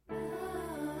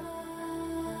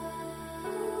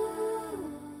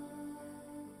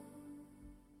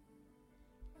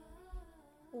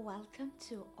Welcome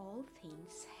to All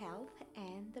Things Health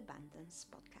and Abundance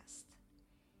podcast.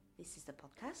 This is the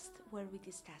podcast where we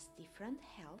discuss different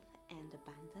health and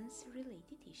abundance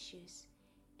related issues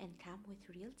and come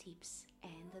with real tips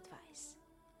and advice.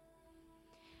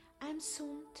 I'm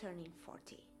soon turning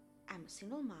 40. I'm a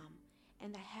single mom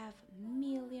and I have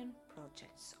million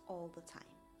projects all the time.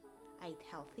 I eat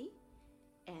healthy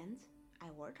and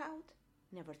I work out.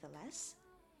 Nevertheless,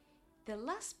 the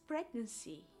last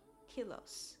pregnancy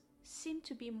kilos seem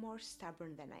to be more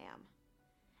stubborn than I am.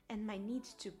 And my need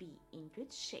to be in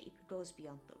good shape goes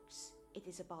beyond looks. It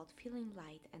is about feeling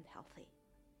light and healthy.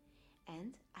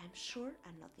 And I'm sure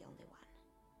I'm not the only one.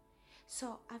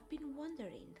 So I've been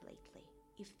wondering lately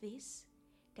if this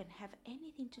can have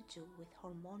anything to do with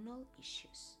hormonal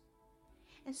issues.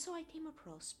 And so I came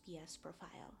across Pia's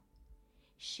profile.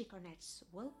 She connects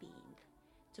well-being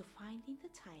to finding the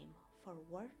time for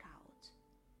workout,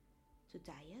 to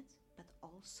diet, but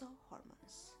also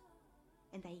hormones.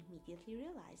 And I immediately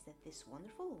realized that this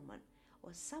wonderful woman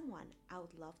was someone I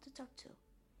would love to talk to.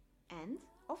 And,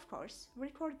 of course,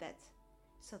 record that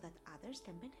so that others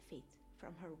can benefit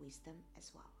from her wisdom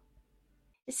as well.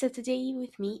 So today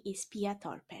with me is Pia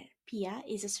Torper. Pia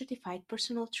is a certified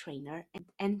personal trainer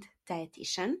and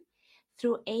dietitian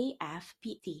through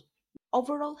AFPT.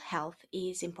 Overall health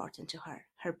is important to her.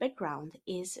 Her background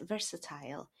is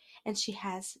versatile and she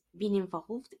has been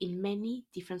involved in many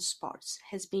different sports,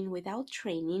 has been without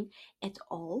training at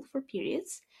all for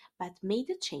periods, but made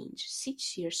a change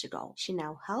 6 years ago. She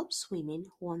now helps women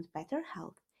who want better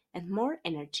health and more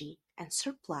energy and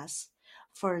surplus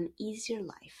for an easier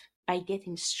life by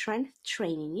getting strength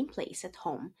training in place at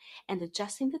home and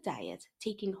adjusting the diet,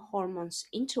 taking hormones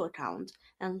into account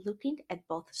and looking at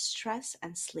both stress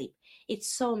and sleep. It's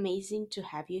so amazing to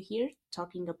have you here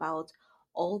talking about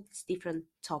all these different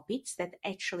topics that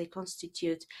actually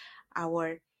constitute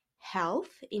our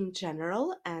health in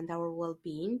general and our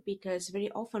well-being, because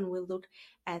very often we look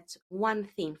at one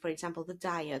thing, for example, the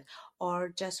diet or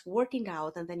just working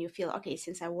out, and then you feel, okay,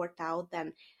 since I worked out,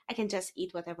 then I can just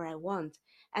eat whatever I want.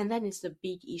 And then it's the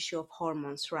big issue of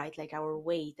hormones, right? Like our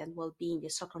weight and well-being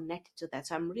is so connected to that.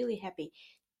 So I'm really happy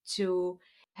to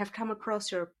have come across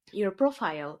your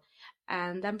profile,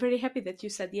 and I'm very happy that you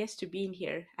said yes to being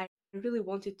here. I really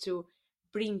wanted to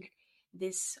bring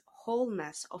this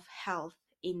wholeness of health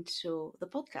into the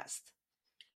podcast.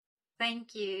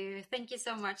 Thank you. Thank you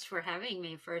so much for having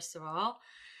me, first of all.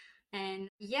 And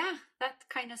yeah, that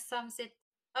kind of sums it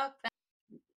up.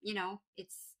 And,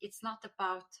 it's not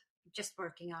about just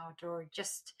working out or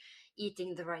just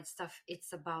eating the right stuff.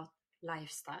 It's about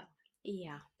lifestyle.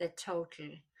 Yeah. The total.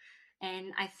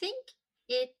 And I think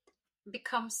it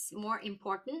becomes more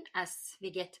important as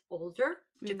we get older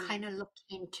to kind of look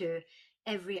into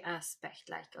every aspect.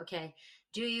 Like, okay,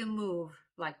 do you move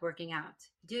like working out?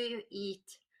 Do you eat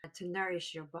to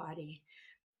nourish your body?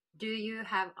 Do you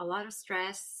have a lot of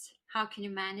stress? How can you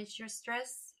manage your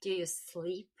stress? Do you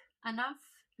sleep enough?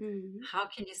 How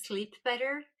can you sleep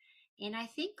better? And I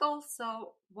think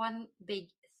also one big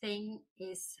thing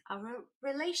is our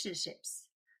relationships.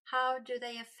 How do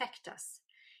they affect us?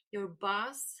 Your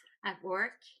boss at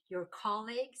work, your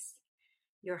colleagues,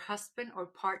 your husband or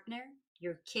partner,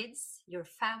 your kids, your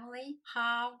family.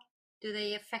 How do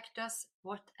they affect us?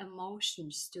 What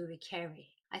emotions do we carry?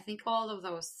 I think all of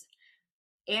those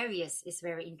areas is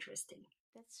very interesting.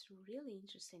 That's really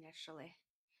interesting, actually.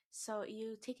 So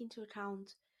you take into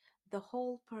account the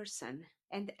whole person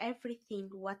and everything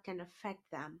what can affect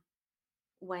them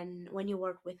when you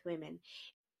work with women.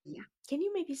 Yeah. Can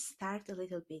you maybe start a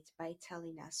little bit by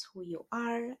telling us who you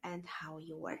are and how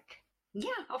you work?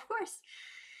 Yeah, of course.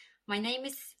 My name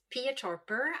is Pia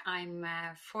Torper. I'm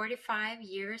 45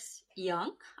 years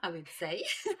young, I would say.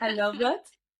 I love that.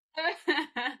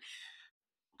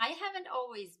 I haven't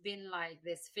always been like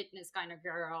this fitness kind of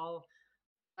girl,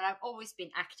 but I've always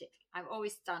been active. I've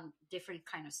always done different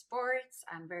kind of sports.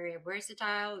 I'm very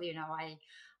versatile.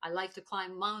 I like to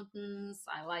climb mountains.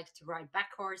 I like to ride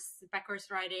backhorse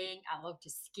riding. I love to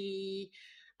ski.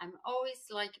 I'm always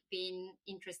like being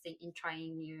interested in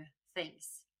trying new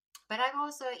things. But I've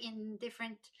also in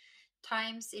different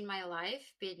times in my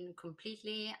life been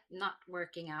completely not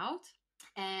working out.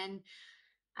 And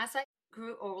as I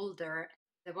grew older,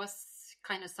 there was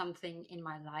kind of something in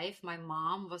my life. My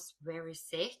mom was very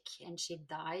sick and she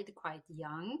died quite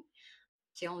young.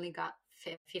 She only got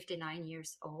 59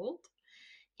 years old.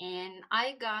 And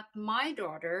I got my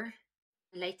daughter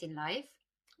late in life.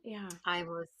 Yeah. I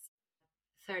was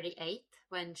 38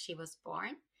 when she was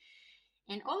born.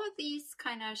 And all of these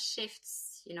kind of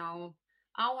shifts,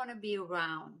 I want to be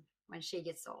around when she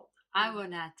gets old. I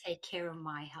want to take care of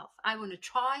my health. I want to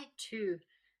try to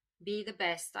be the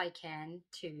best I can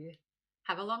to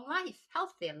have a long life,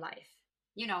 healthy life.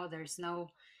 There's no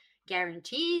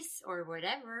guarantees or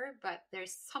whatever, but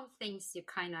there's some things you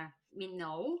kind of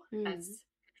know Mm. that's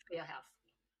for your health.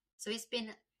 So it's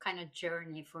been kind of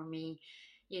journey for me,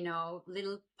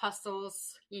 little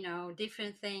puzzles,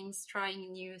 different things,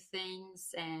 trying new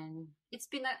things. And it's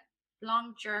been a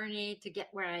long journey to get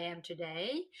where I am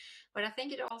today. But I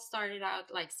think it all started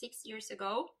out like 6 years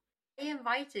ago. I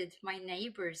invited my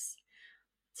neighbors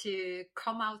to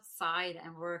come outside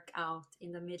and work out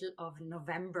in the middle of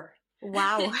November.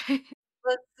 Wow. It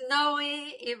was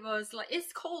snowy. It was like,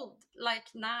 it's cold like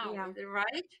now, Yeah.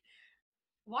 right?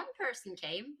 One person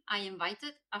came. I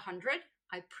invited 100.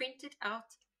 I printed out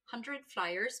 100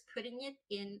 flyers, putting it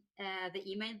in the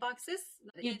email boxes.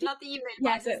 You did? Not the email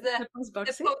Yeah, boxes, the post the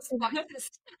boxes. post boxes.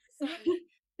 Sorry.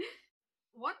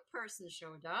 One person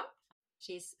showed up.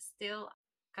 She's still a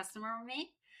customer of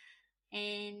me.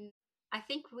 And I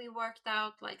think we worked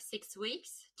out like 6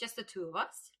 weeks, just the two of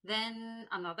us. Then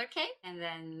another came, and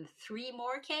then three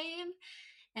more came.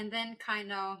 And then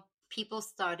kind of people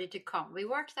started to come. We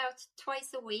worked out twice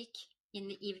a week in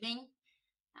the evening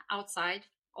outside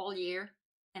all year.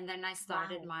 And then I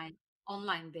started Wow. my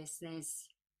online business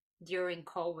during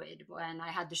COVID when I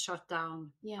had to shut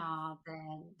down Yeah.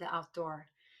 the outdoor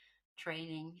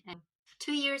training. And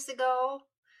 2 years ago,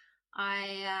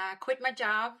 I quit my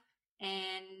job,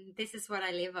 and this is what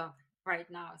I live of right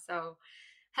now. So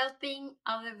helping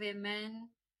other women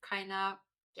kind of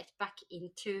get back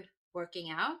into working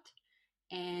out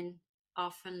and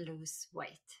often lose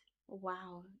weight.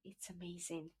 Wow, it's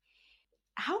amazing.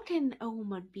 How can a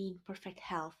woman be in perfect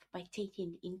health by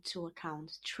taking into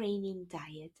account training,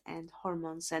 diet, and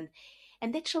hormones, and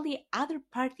actually other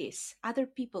parties, other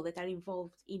people that are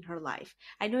involved in her life?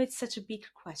 I know it's such a big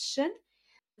question.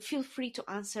 Feel free to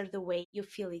answer the way you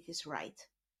feel it is right.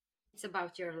 It's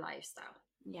about your lifestyle.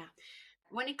 Yeah.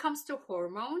 When it comes to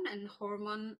hormone and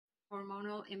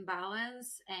hormonal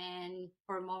imbalance and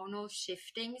hormonal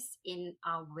shiftings in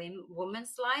a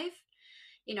woman's life,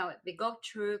 we go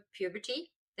through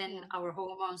puberty, then Yeah. our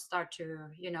hormones start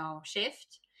to,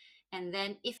 shift. And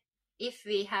then if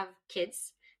we have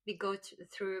kids, we go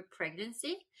through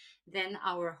pregnancy, then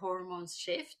our hormones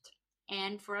shift.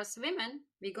 And for us women,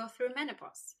 we go through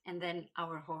menopause and then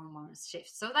our hormones shift.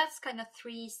 So that's kind of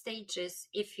 3 stages.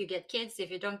 If you get kids,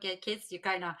 if you don't get kids, you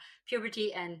kind of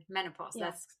puberty and menopause. Yeah.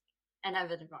 That's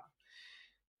inevitable.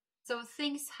 So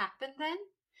things happen then.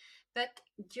 But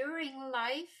during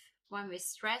life, when we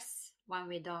stress, when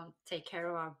we don't take care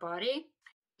of our body,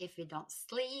 if we don't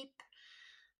sleep,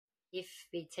 if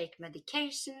we take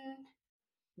medication,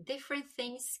 different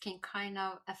things can kind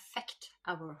of affect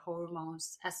our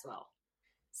hormones as well.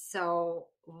 So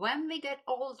when we get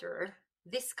older,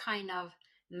 this kind of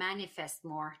manifests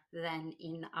more than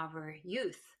in our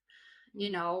youth.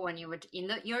 When you were in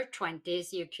your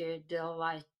 20s, you could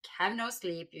like have no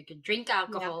sleep, you could drink Yeah.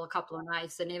 alcohol a couple of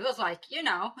nights, and it was like, And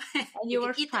you you could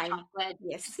were eat the fine. chocolate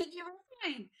Yes. and you were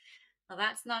fine. Well,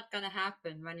 that's not going to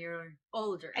happen when you're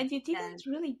older. And you And didn't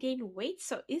really gain weight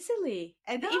so easily.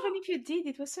 And no, even if you did,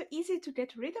 it was so easy to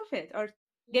get rid of it. Or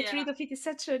get yeah, rid of it is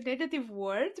such a negative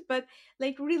word, but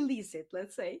like release it,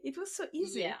 let's say. It was so yeah.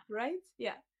 easy, right?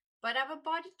 Yeah. But our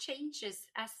body changes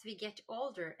as we get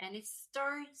older, and it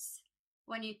starts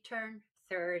when you turn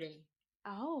 30.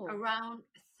 Oh, Around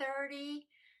 30,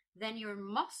 then your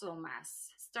muscle mass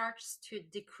starts to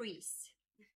decrease.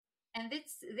 And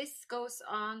this goes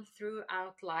on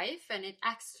throughout life, and it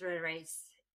accelerates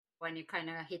when you kind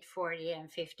of hit 40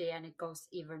 and 50, and it goes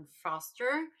even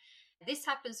faster. This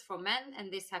happens for men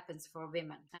and this happens for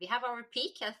women. We have our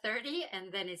peak at 30,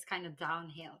 and then it's kind of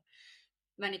downhill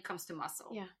when it comes to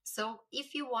muscle. yeah. So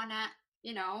if you want to,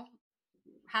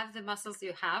 have the muscles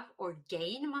you have or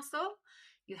gain muscle,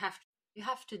 you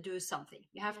have to do something.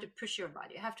 You have Yeah. to push your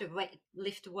body. You have to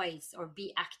lift weights or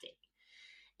be active.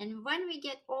 And when we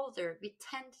get older, we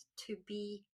tend to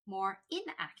be more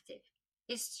inactive.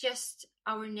 It's just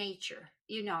our nature.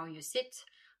 You sit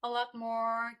a lot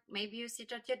more. Maybe you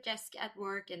sit at your desk at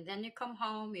work, and then you come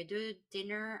home, you do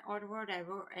dinner or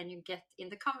whatever, and you get in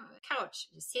the couch.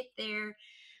 You sit there.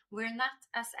 We're not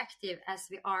as active as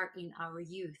we are in our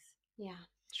youth. Yeah.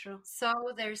 True.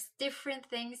 So there's different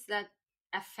things that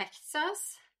affects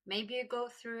us. Maybe you go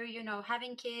through,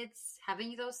 having kids,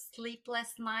 having those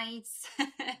sleepless nights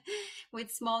with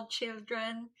small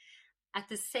children. At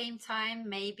the same time,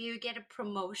 maybe you get a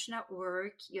promotion at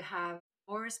work, you have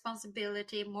more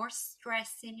responsibility, more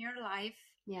stress in your life.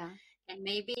 Yeah. And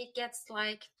maybe it gets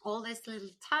like all this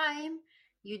little time,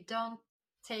 you don't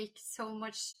take so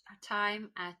much time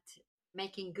at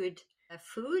making good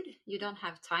food. You don't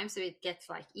have time, so it gets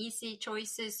like easy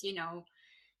choices,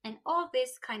 and all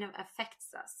this kind of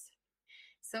affects us.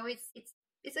 So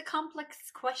it's a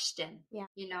complex question, Yeah.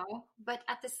 but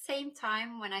at the same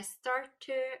time, when I start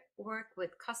to work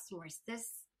with customers,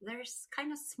 there's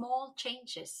kind of small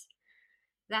changes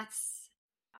that's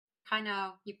kind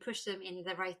of you push them in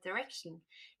the right direction,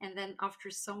 and then after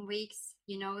some weeks,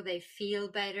 they feel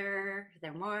better,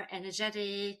 they're more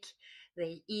energetic,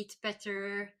 they eat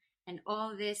better, and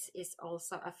all this is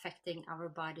also affecting our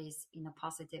bodies in a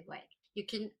positive way. You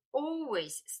can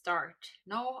always start,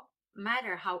 no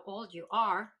matter how old you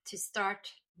are, to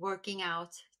start working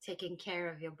out, taking care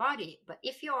of your body. But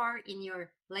if you are in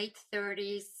your late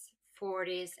 30s,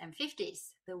 40s, and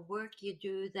 50s, the work you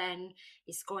do then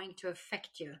is going to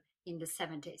affect you in the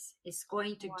 70s. It's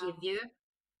going to give Wow. you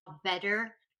a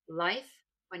better life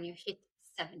when you hit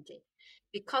 70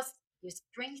 because you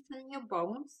strengthen your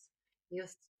bones, you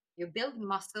you build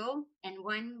muscle, and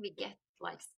when we get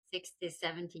like 60,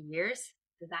 70 years,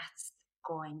 that's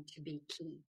going to be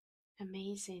key.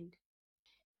 Amazing.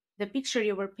 The picture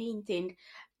you were painting,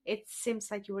 it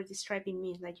seems like you were describing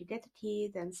me. Like you get a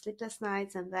kid and sleepless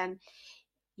nights, and then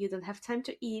you don't have time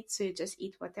to eat, so you just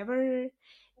eat whatever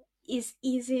is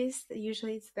easiest.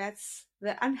 Usually, that's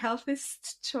the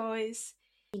unhealthiest choice.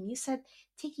 And you said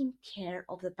taking care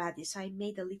of the body, so I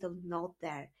made a little note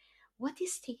there. What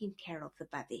is taking care of the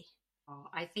body? Oh,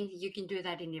 I think you can do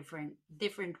that in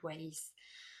different ways.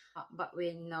 But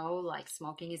we know like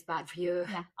smoking is bad for you,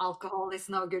 Yeah. alcohol is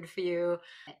not good for you.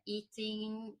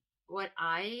 Eating what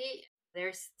I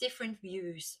there's different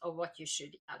views of what you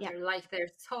should eat out Yeah. there. Like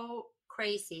they're so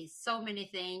crazy, so many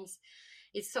things.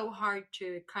 It's so hard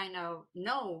to kind of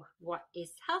know what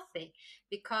is healthy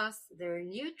because there are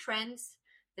new trends,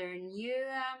 there are new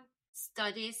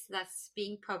studies that's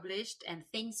being published, and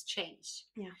things change.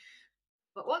 Yeah.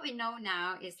 But what we know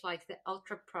now is like the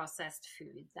ultra processed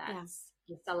food Yeah. that's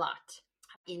it's a lot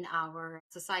in our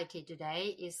society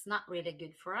today is not really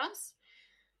good for us.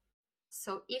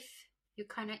 So if you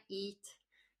kind of eat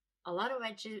a lot of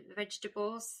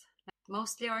vegetables,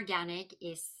 mostly organic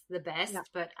is the Yeah.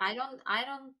 best, but I don't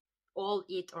all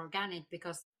eat organic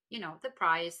because the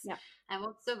price Yeah. and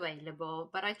what's available,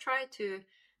 but I try to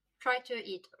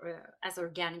eat as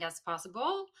organic as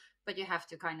possible, but you have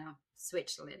to kind of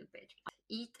switch a little bit.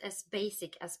 Eat as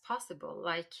basic as possible,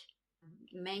 like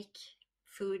make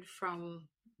food from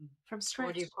From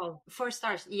what do you scratch. call for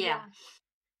starters? Yeah, Yeah.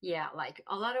 yeah, like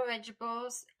a lot of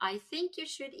vegetables. I think you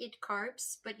should eat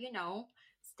carbs, but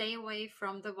stay away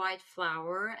from the white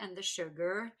flour and the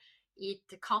sugar. Eat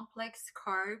the complex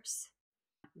carbs.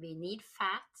 We need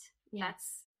fat. Yeah.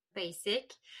 That's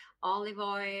basic. Olive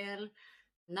oil,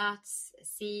 nuts,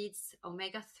 seeds,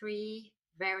 omega-3,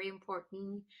 very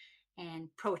important, and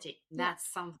protein. Yeah. That's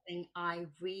something I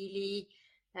really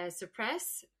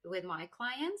suppress with my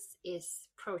clients is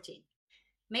protein.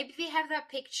 Maybe we have that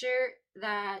picture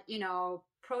that,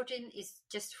 protein is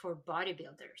just for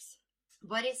bodybuilders,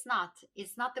 but it's not.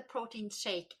 It's not the protein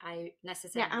shake I Yeah, I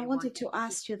necessarily want wanted them to to eat.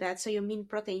 ask you that. So you mean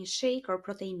protein shake or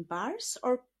protein bars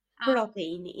or Um,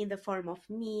 protein in the form of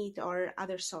meat or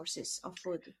other sources of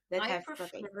food that I have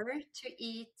protein? prefer to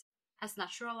eat as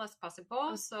natural as possible.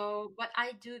 Okay. So, but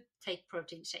I do take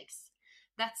protein shakes.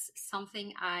 That's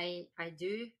something I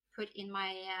do put in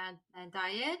my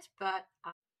diet. But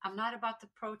I'm not about the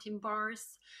protein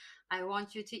bars. I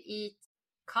want you to eat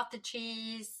cottage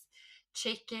cheese,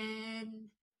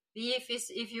 chicken, beef is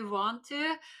if you want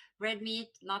to. Red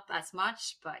meat, not as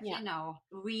much, but Yeah.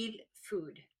 real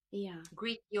food. Yeah.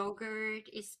 Greek yogurt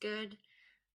is good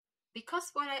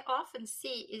because what I often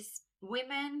see is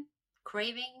women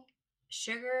craving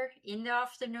sugar in the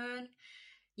afternoon.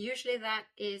 Usually, that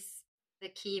is the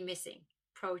key missing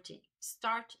protein.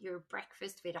 Start your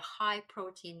breakfast with a high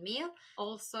protein meal,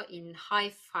 also in high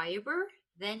fiber.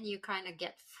 Then you kind of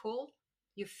get full.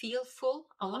 You feel full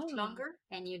a lot Oh, longer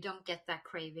and you don't get that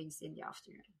cravings in the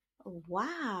afternoon.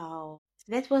 wow.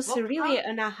 That was What really about,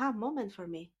 an aha moment for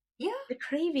me. yeah, The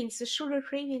cravings, the sugar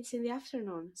cravings in the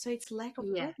afternoon. So it's lack of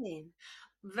yeah. protein.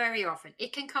 Very often.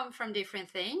 It can come from different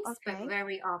things, but Okay.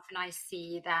 very often I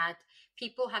see that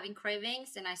people having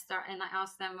cravings and I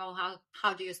ask them, well,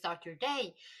 how do you start your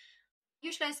day?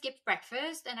 Usually I skip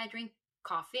breakfast and I drink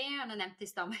coffee on an empty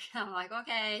stomach. I'm like,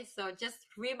 okay, so just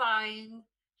rewind.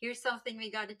 Here's something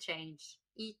we gotta change.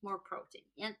 Eat more protein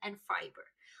and fiber.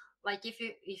 Like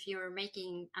if you're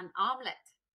making an omelet,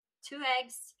 2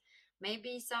 eggs,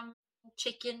 maybe some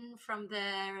chicken from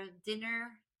the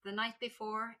dinner the night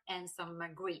before, and some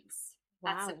greens.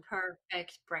 That's a Wow.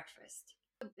 perfect breakfast.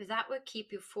 That will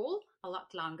keep you full a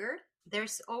lot longer.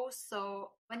 There's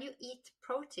also, when you eat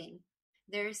protein,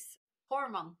 there's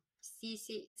hormone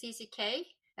CCK,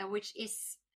 which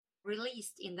is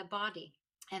released in the body.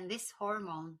 And this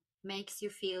hormone makes you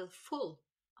feel full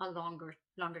a longer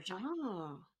time.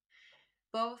 Oh,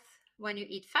 Both when you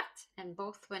eat fat and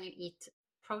both when you eat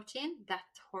protein, that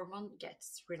hormone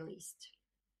gets released.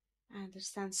 I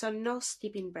understand. So no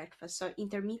skipping breakfast. So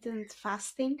intermittent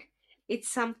fasting. It's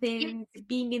It, something,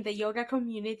 being in the yoga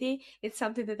community, it's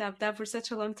something that I've done for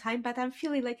such a long time, but I'm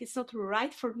feeling like it's not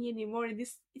right for me anymore, and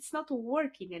it's not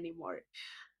working anymore.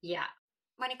 yeah.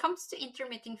 When it comes to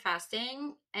intermittent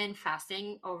fasting and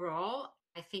fasting overall,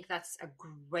 I think that's a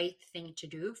great thing to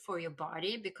do for your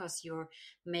body because you're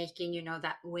making,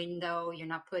 that window, you're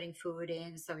not putting food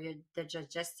in, so the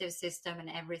digestive system and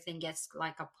everything gets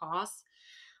like a pause.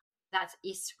 That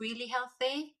is really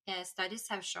healthy. Studies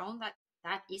have shown that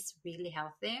that is really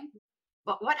healthy.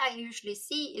 But what I usually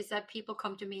see is that people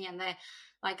come to me and they,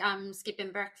 like, I'm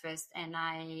skipping breakfast and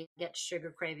I get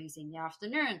sugar cravings in the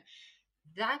afternoon.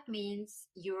 That means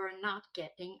you're not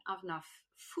getting enough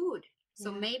food.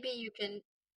 So Yeah, maybe you can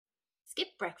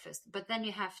skip breakfast, but then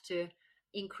you have to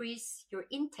increase your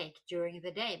intake during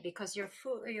the day because your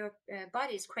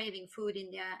body is craving food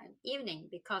in the evening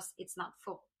because it's not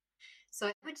full. So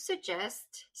I would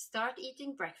suggest start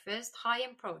eating breakfast high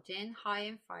in protein, high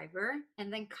in fiber,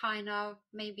 and then kind of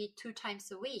maybe 2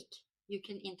 times a week you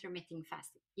can intermittent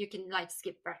fasting. You can like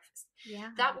skip breakfast.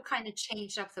 yeah, That will kind of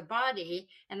change up the body,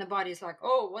 and the body's like,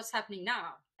 oh, what's happening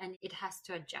now? And it has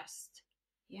to adjust.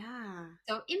 yeah.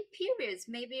 So in periods,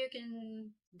 maybe you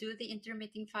can do the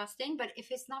intermittent fasting, but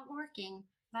if it's not working,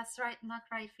 that's not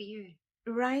right for you.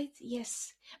 Right,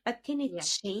 yes. But can it Yeah.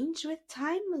 change with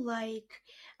time? Like,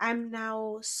 I'm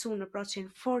now soon approaching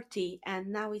 40, and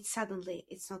now it's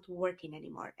not working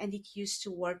anymore. And it used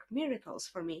to work miracles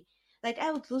for me. Like,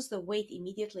 I would lose the weight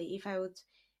immediately if I would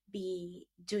be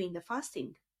doing the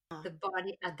fasting. The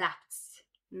body adapts.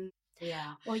 Mm.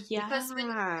 Yeah, Oh, because when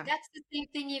yeah. that's the same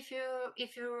thing if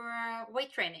you're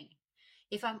weight training.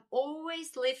 If I'm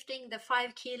always lifting the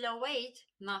 5 kilo weight,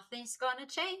 nothing's gonna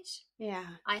change. Yeah,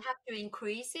 I have to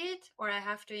increase it, or I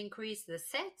have to increase the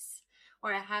sets,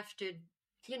 or I have to,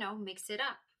 mix it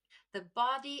up. The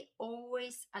body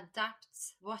always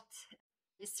adapts what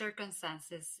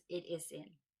circumstances it is in.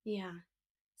 yeah,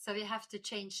 So you have to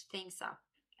change things up.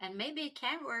 And maybe it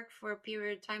can work for a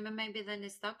period of time, and maybe then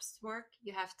it stops work.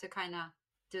 You have to kind of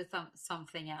do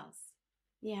something else.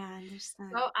 yeah, I understand.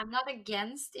 So I'm not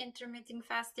against intermittent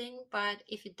fasting, but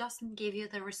if it doesn't give you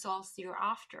the results you're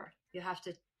after, you have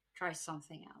to try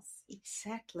something else.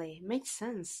 Exactly. Makes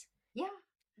sense. Yeah.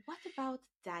 What about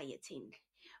dieting?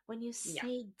 When you Yeah.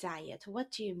 say diet,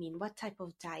 what do you mean? What type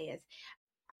of diet?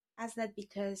 Ask that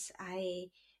because I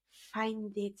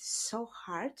find it so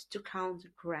hard to count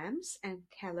grams and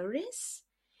calories,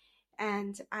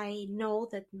 and I know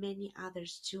that many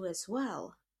others do as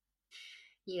well.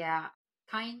 Yeah.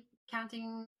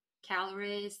 Counting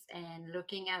calories and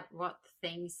looking at what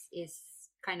things is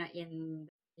kind of in,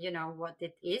 what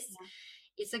it Yeah.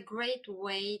 is a great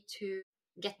way to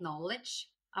get knowledge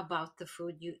about the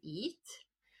food you eat,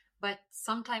 but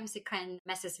sometimes it kind of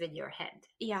messes with your head.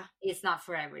 Yeah. It's not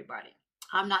for everybody.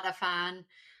 I'm not a fan.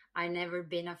 I never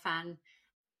been a fan.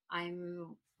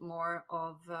 I'm more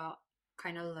of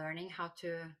kind of learning how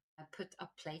to put a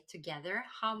plate together.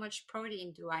 How much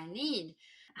protein do I need?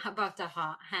 About the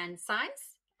hand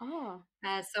size. Oh,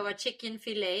 So a chicken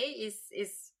fillet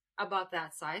is about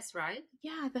that size, right?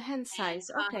 yeah, the hand And size.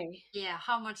 Okay. yeah,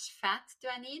 how much fat do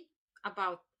I need?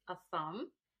 About a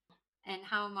thumb. And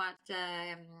how much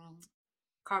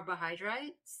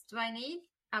carbohydrates do I need?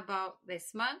 About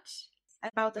this much.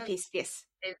 About the Uh, fist, yes.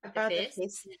 the About the fist.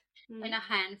 fist. And Mm. a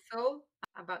handful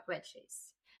about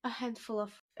veggies. A handful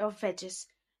of veggies.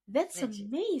 That's Veggies.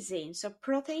 amazing. So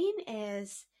protein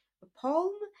is a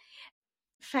palm,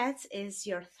 fat is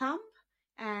your thumb,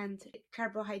 and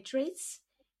carbohydrates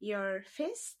your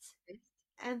fist,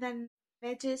 and then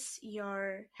veggies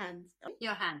your hand.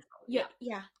 Your handful, Yeah,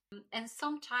 yeah. yeah. And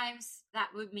sometimes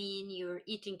that would mean you're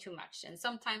eating too much, and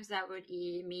sometimes that would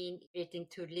mean eating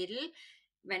too little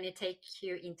when you take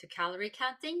you into calorie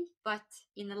counting. But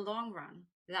in the long run,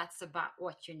 that's about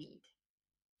what you need.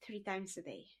 3 times a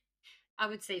day. I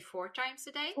would say 4 times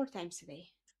a day. 4 times a day.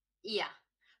 Yeah,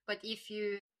 but if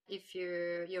your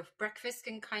breakfast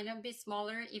can kind of be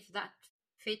smaller, if that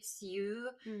fits you,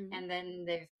 Mm. and then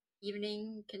the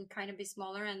evening can kind of be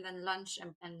smaller, and then lunch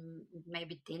and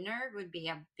maybe dinner would be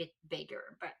a bit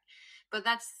bigger. But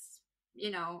that's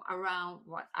around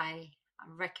what I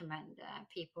recommend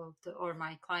people to or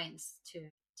my clients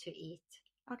to eat.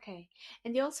 Okay.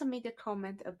 And you also made a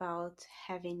comment about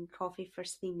having coffee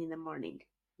first thing in the morning.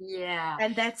 Yeah,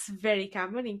 And that's very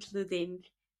common, including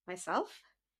myself.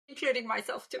 including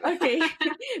myself too. Okay.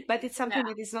 But it's Yeah, something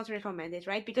that is not recommended,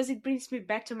 right? Because it brings me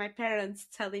back to my parents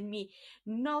telling me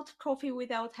not coffee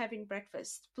without having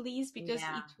breakfast, please, because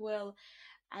yeah, it will,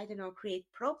 I don't know, create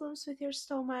problems with your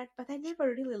stomach. But I never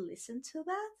really listened to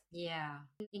that. yeah.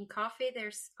 In coffee,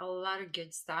 there's a lot of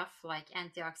good stuff like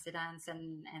antioxidants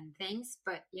and things,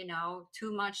 but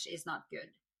too much is not good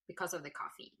because of the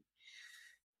caffeine.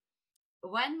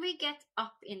 When we get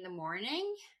up in the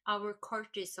morning, our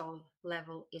cortisol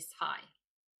level is high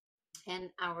and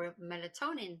our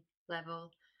melatonin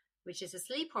level, which is a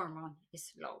sleep hormone,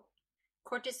 is low.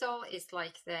 Cortisol is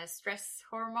like the stress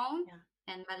hormone, Yeah.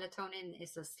 and melatonin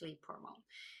is a sleep hormone.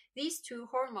 These two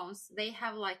hormones, they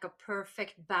have like a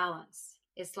perfect balance.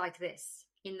 It's like this.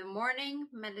 In the morning,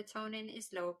 melatonin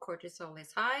is low, cortisol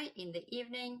is high. In the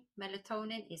evening,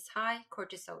 melatonin is high,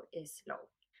 cortisol is low.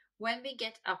 When we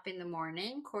get up in the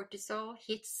morning, cortisol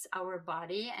hits our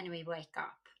body and we wake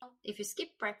up. If you skip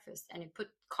breakfast and you put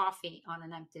coffee on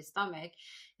an empty stomach,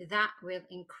 that will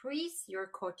increase your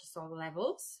cortisol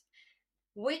levels,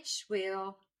 which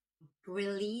will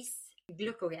release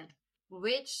glucagon,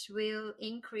 which will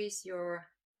increase your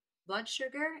blood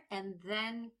sugar, and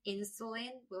then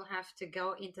insulin will have to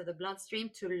go into the bloodstream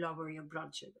to lower your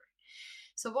blood sugar.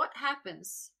 So what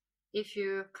happens if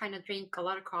you kind of drink a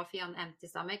lot of coffee on empty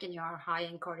stomach and you are high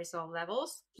in cortisol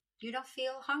levels? You don't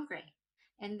feel hungry.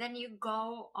 And then you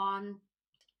go on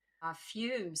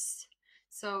fumes.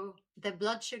 So the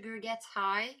blood sugar gets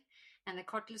high and the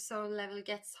cortisol level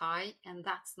gets high, and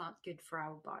that's not good for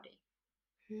our body.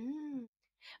 Hmm.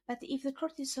 But if the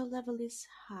cortisol level is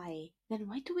high, then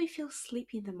why do we feel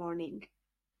sleepy in the morning?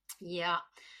 Yeah.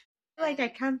 Like I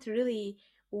can't really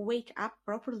wake up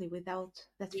properly without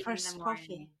that In the first morning.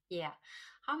 coffee. Yeah.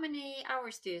 How many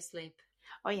hours do you sleep?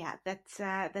 Oh yeah,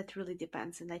 that really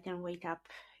depends, and I can wake up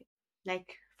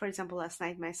like for example last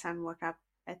night my son woke up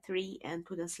at 3 and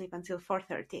couldn't sleep until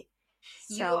 4:30.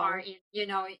 You are So in,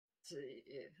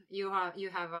 you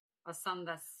have a son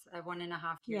that's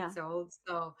 1.5 years yeah, old,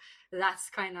 so that's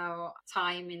kind of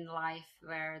time in life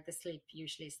where the sleep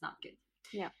usually is not good.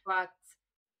 yeah. But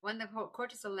when the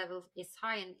cortisol level is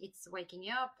high and it's waking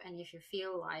you up, and if you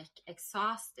feel like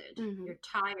exhausted, Hmm. you're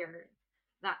tired,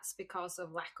 that's because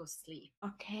of lack of sleep.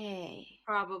 Okay.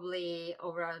 Probably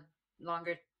over a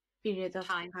longer Period of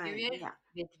time time. period Yeah.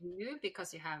 with you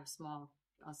because you have a small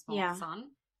Yeah.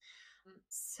 son.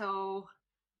 So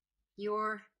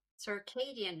your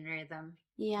circadian rhythm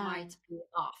Yeah. might be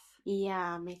off.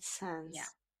 Yeah, makes Yeah.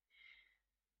 sense.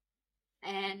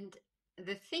 And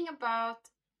the thing about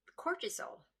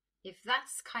cortisol, if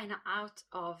that's kind of out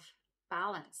of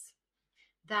balance,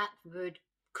 that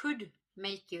could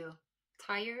make you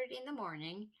tired in the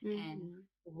morning and Hmm.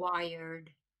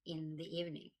 wired in the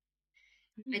evening.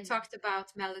 I Hmm. talked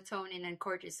about melatonin and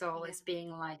cortisol Yeah. as being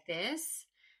like this.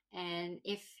 And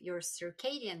if your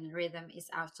circadian rhythm is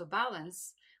out of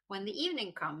balance, when the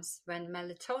evening comes, when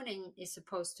melatonin is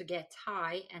supposed to get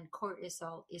high and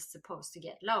cortisol is supposed to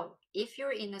get low, if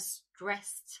you're in a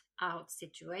stressed out Hmm.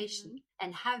 situation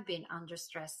and have been under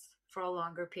stress for a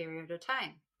longer period of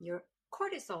time, your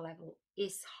cortisol level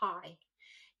is high.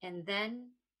 And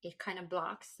then it kind of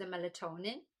blocks the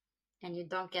melatonin and you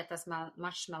don't get as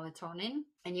much melatonin,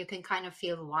 and you can kind of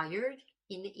feel wired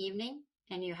in the evening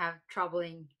and you have trouble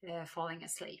in falling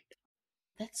asleep.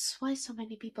 That's why so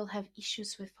many people have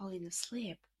issues with falling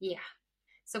asleep. Yeah.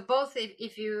 So both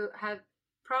if you have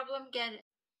problem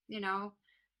you know,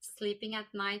 sleeping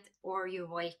at night or you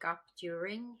wake up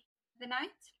during the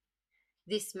night,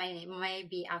 this may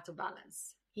be out of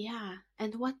balance. Yeah.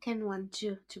 And what can one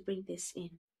do to bring this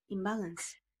in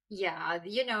balance? Yeah,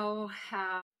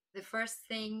 the first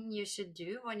thing you should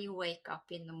do when you wake up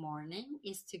in the morning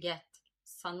is to get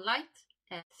sunlight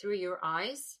through your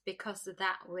eyes, because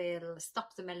that will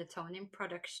stop the melatonin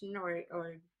production, or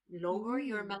lower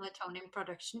your Mm. melatonin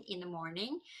production in the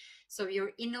morning. So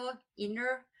your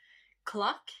inner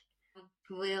clock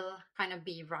will kind of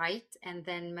be right, and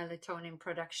then melatonin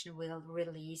production will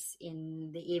release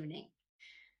in the evening.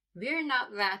 We're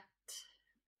not that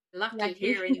lucky Lucky.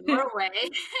 here in Norway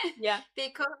Yeah.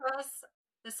 because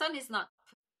the sun is not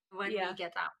when we Yeah.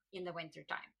 get up in the winter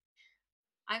time.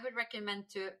 I would recommend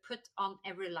to put on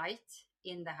every light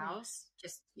in the Yeah. house,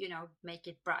 just, make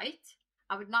it bright.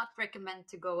 I would not recommend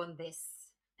to go on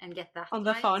this and get that On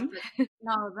the light, phone. but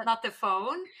no, not the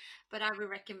phone, but I would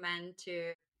recommend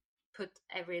to put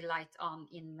every light on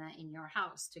in your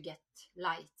house to get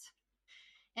light.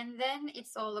 And then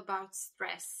it's all about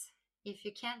stress. if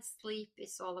you can't sleep,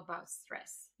 it's all about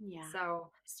stress. Yeah.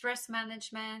 So, stress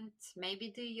management,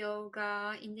 maybe do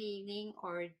yoga in the evening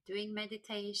or doing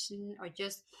meditation or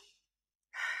just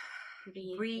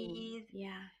Breathing. breathe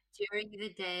Yeah. during the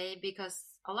day, because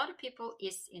a lot of people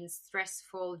is in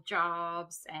stressful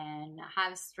jobs and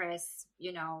have stress,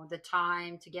 the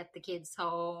time to get the kids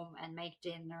home and make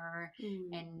dinner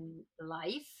Mm. and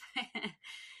life.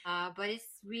 But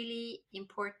it's really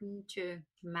important to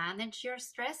manage your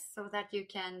stress so that you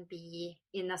can be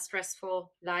in a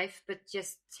stressful life, but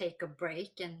just take a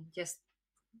break and just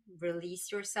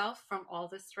release yourself from all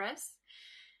the stress.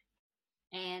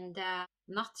 And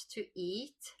not to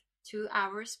eat 2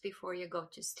 hours before you go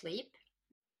to sleep.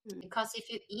 Mm. Because if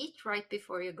you eat right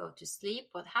before you go to sleep,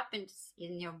 what happens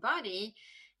in your body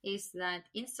is that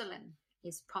insulin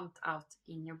is pumped out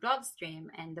in your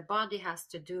bloodstream, and the body has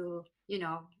to do,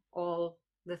 all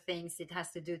the things it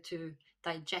has to do to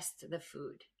digest the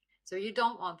food. So you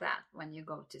don't want that when you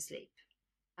go to sleep.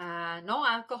 No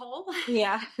alcohol.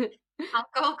 Yeah.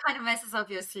 Alcohol kind of messes up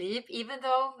your sleep, even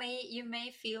though you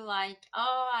may feel like,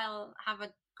 oh, I'll have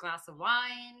a glass of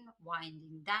wine,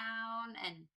 winding down,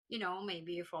 and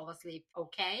maybe you fall asleep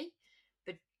okay.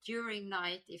 But during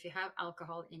night, if you have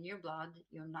alcohol in your blood,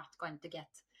 you're not going to get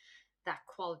that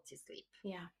quality sleep.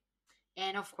 Yeah.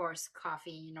 And of course,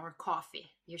 caffeine or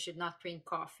coffee. You should not drink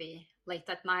coffee late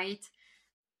at night.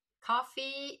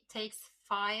 Coffee takes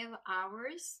 5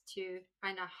 hours to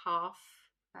kind of half.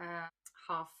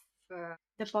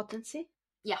 The potency?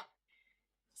 Yeah.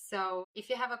 So if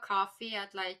you have a coffee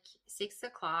at like 6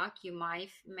 o'clock, you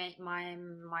might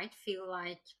feel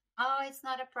like, oh, it's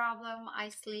not a problem. I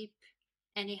sleep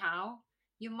anyhow.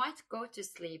 You might go to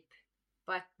sleep,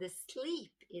 but the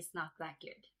sleep is not that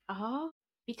good. Oh,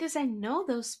 because I know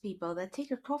those people that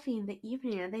take a coffee in the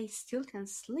evening and they still can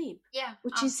sleep, Yeah,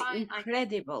 which I'm is fine.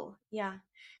 incredible. Yeah.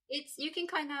 You can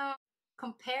kind of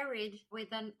compare it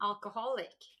with an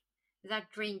alcoholic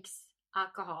that drinks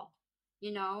alcohol.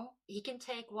 He can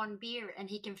take one beer and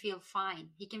he can feel fine.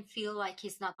 He can feel like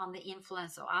he's not on the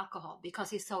influence of alcohol because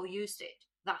he's so used to it.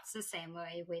 That's the same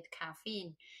way with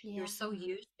caffeine. You're Yeah. so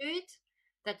used to it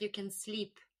that you can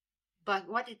sleep. But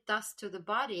what it does to the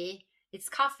body, it's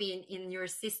caffeine in your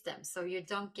system. So you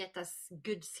don't get as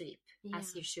good sleep Yeah.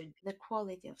 as you should. The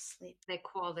quality of sleep. The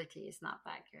quality is not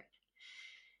that good.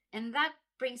 And that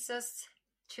brings us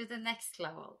to the next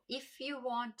level. If you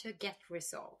want to get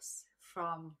results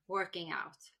from working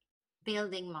out,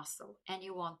 building muscle, and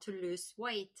you want to lose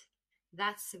weight,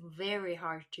 that's very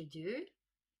hard to do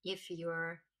if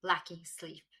you're lacking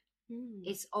sleep. Mm.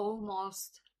 It's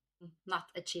almost not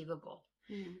achievable.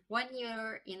 Mm. When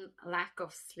you're in lack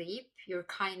of sleep, if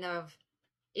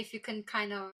you can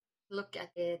kind of look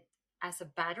at it as a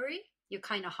battery, you're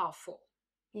kind of half full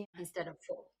Yeah. instead of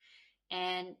full.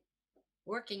 And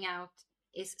working out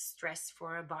is stress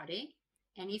for a body.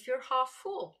 And if you're half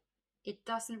full, it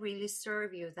doesn't really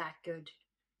serve you that good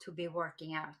to be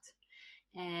working out.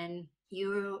 And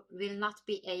you will not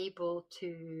be able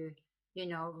to,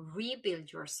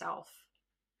 rebuild yourself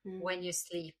when you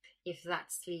sleep if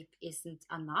that sleep isn't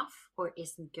enough or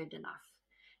isn't good enough.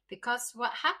 Because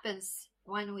what happens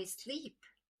when we sleep,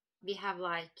 we have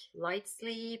like light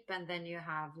sleep, and then you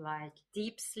have like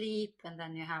deep sleep, and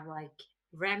then you have like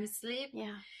REM sleep.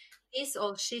 Yeah. These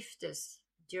all shift us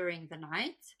during the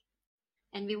night,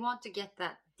 and we want to get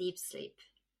that deep sleep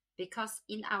because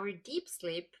in our deep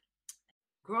sleep,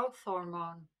 growth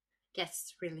hormone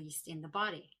gets released in the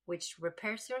body, which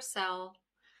repairs your cell,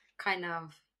 kind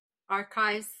of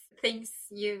archives things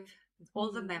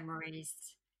all the memories,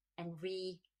 and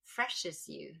refreshes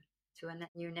you to a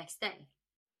new next day.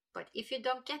 But if you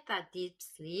don't get that deep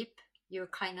sleep, you're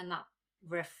kind of not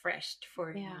refreshed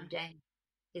for a new day.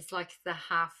 It's like the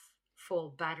half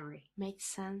full battery. Makes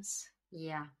sense.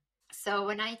 Yeah. So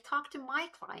when I talk to my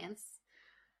clients,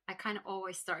 I kind of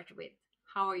always start with,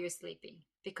 how are you sleeping?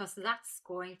 Because that's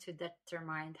going to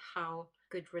determine how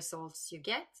good results you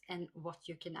get and what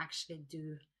you can actually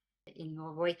do in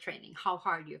your weight training, how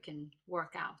hard you can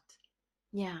work out.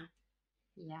 Yeah.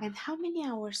 Yeah. And how many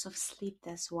hours of sleep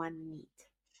does one need?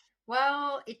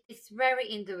 Well, it's very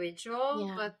individual,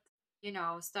 Yeah.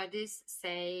 but studies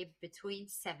say between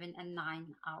 7 and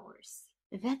 9 hours.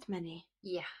 That many?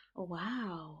 Yeah.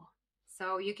 Wow.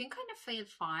 So you can kind of feel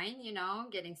fine,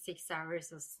 getting 6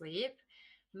 hours of sleep.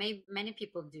 Many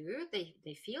people do,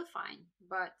 they feel fine.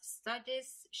 But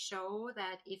studies show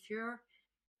that if you're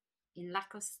in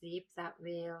lack of sleep, that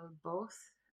will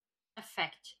both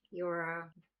affect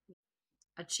your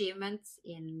achievements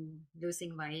in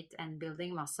losing weight and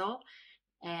building muscle,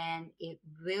 and it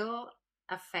will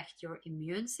affect your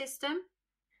immune system,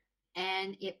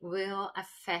 and it will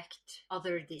affect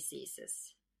other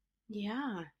diseases.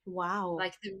 Yeah. Wow.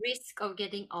 Like the risk of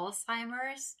getting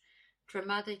Alzheimer's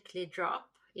dramatically drop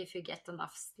if you get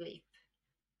enough sleep.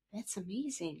 That's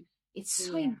amazing. It's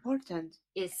so Yeah, important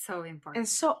it's so and important.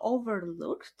 so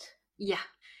overlooked. Yeah.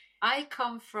 I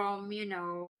come from,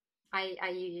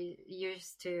 I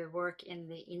used to work in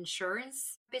the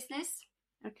insurance business,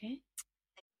 Okay.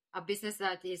 a business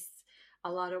that is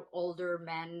a lot of older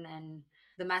men, and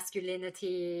the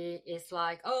masculinity is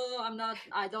like, oh,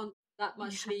 I don't that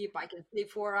much Yeah. sleep. I can sleep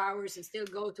 4 hours and still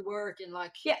go to work. And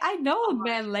like, Yeah, I know I'm like,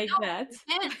 men like no, that. you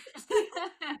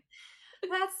can't.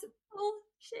 That's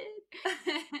bullshit.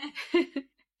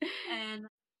 And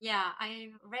yeah,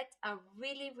 I read a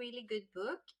really, really good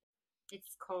book.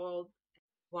 It's called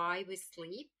Why We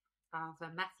Sleep of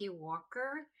Matthew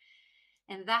Walker.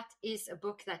 And that is a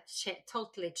book that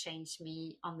totally changed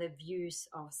me on the views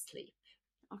of sleep.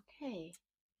 Okay.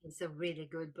 It's a really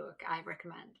good book. I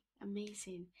recommend.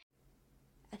 Amazing.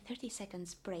 A 30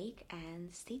 seconds break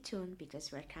and stay tuned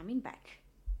because we're coming back.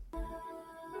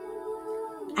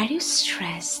 Are you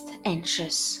stressed,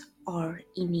 anxious, or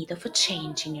in need of a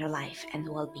change in your life and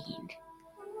well being?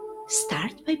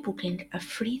 Start by booking a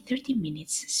free 30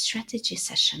 minutes strategy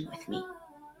session with me.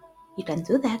 You can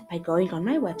do that by going on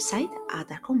my website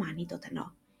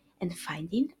adakomani.no and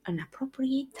finding an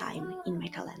appropriate time in my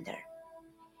calendar.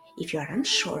 If you are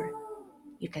unsure,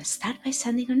 you can start by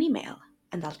sending an email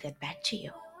and I'll get back to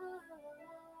you.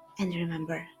 And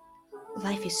remember,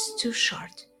 life is too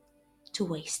short to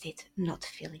waste it not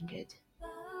feeling good.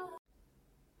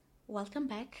 Welcome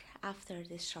back after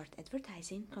this short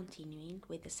advertising, continuing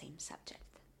with the same subject.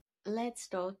 Let's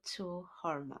go to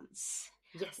hormones.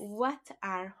 Yes. What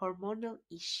are hormonal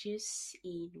issues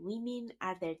in women?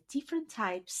 Are there different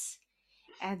types?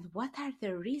 And what are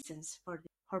the reasons for the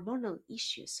hormonal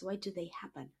issues? Why do they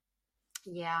happen?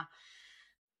 Yeah.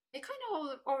 We kind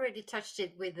of already touched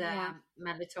it with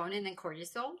melatonin and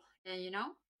cortisol,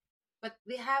 but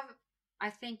we have, I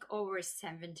think, over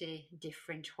 70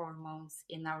 different hormones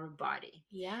in our body.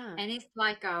 Yeah. And it's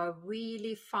like a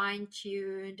really fine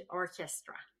tuned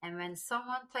orchestra. And when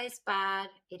someone plays bad,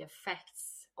 it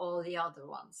affects all the other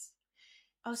ones.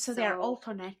 Oh, so they're all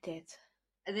connected.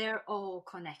 They're all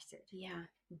connected. Yeah.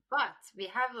 But we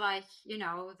have, like,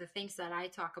 the things that I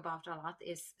talk about a lot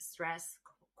is stress,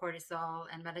 cortisol,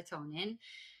 and melatonin.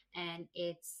 And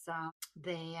it's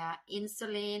the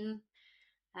insulin,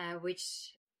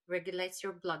 which regulates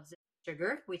your blood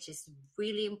sugar, which is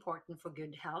really important for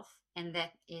good health. And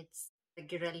that it's the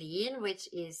ghrelin, which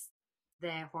is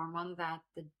the hormone that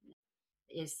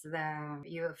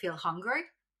you feel hungry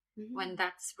when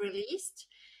that's released.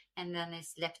 And then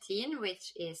it's leptin,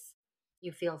 which is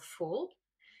you feel full.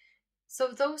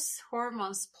 So those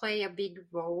hormones play a big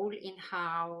role in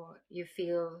how you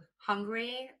feel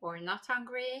hungry or not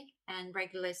hungry and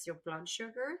regulates your blood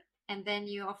sugar. And then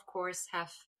you, of course,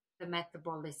 have the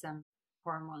metabolism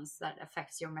hormones that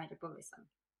affects your metabolism.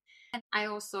 And I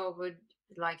also would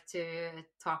like to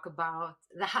talk about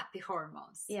the happy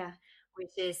hormones,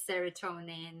 which is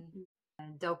serotonin,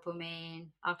 dopamine,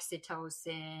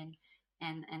 oxytocin,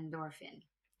 and endorphin.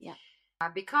 Yeah.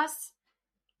 Because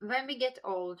when we get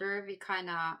older, we kind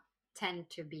of tend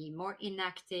to be more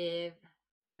inactive.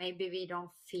 Maybe we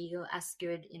don't feel as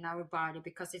good in our body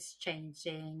because it's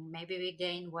changing. Maybe we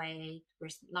gain weight. We're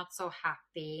not so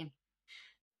happy.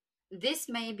 This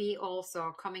may be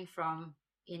also coming from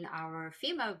in our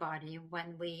female body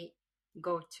when we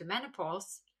go to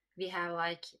menopause. We have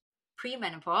like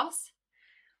premenopause,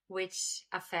 which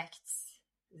affects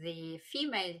the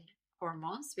female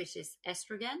hormones, which is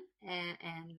estrogen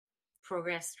and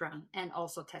progesterone, and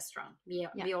also testosterone.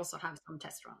 We also have some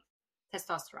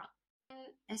testosterone.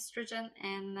 Estrogen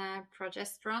and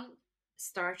progesterone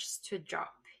starts to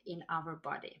drop in our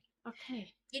body.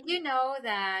 Okay. Did you know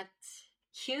that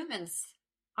humans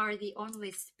are the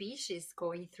only species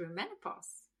going through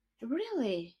menopause?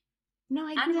 Really? No,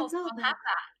 I Animals didn't know don't that. have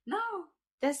that. No.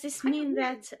 Does this Kind of mean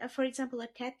weird. that, for example, a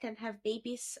cat can have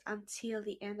babies until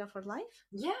the end of her life?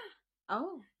 Yeah.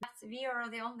 Oh. We are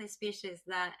the only species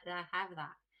that have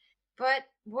that. But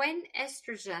when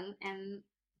estrogen and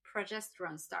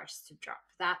progesterone starts to drop,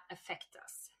 that affects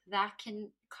us. That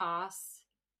can cause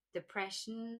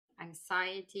depression,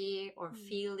 anxiety, or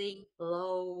feeling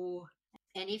low.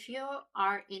 And if you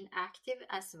are inactive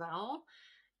as well,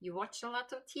 you watch a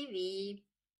lot of TV,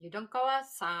 you don't go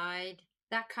outside,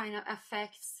 that kind of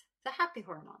affects the happy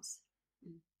hormones.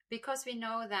 Because we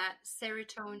know that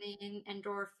serotonin,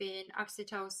 endorphin,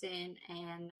 oxytocin,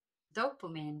 and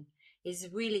dopamine is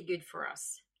really good for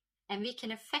us. And we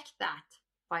can affect that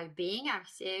by being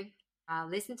active,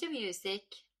 listen to music,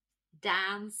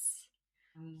 dance,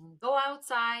 go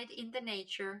outside in the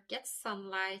nature, get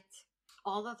sunlight.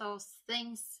 All of those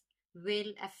things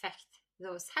will affect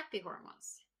those happy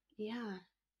hormones. Yeah.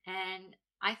 And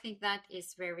I think that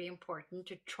is very important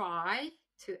to try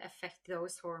to affect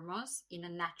those hormones in a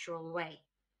natural way.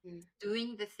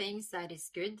 Doing the things that is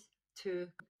good to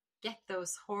get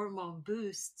those hormone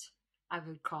boosts, I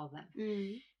would call them.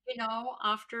 You know,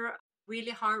 after a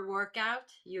really hard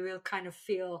workout, you will kind of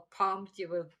feel pumped. You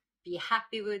will be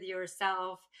happy with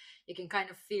yourself. You can kind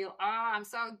of feel, oh, I'm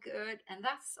so good. And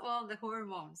that's all the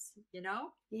hormones, you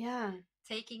know? Yeah.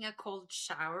 Taking a cold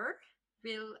shower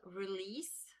will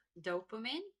release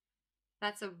dopamine.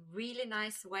 That's a really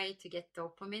nice way to get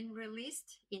dopamine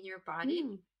released in your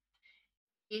body.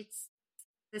 It's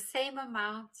the same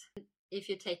amount if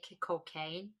you take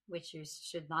cocaine, which you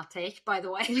should not take, by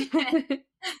the way.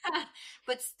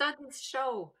 But studies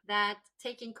show that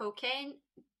taking cocaine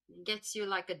gets you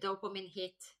like a dopamine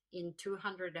hit in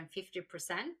 250%.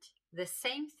 The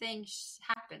same thing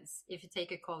happens if you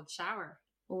take a cold shower.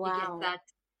 Wow. You get that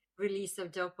release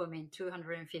of dopamine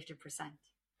 250%.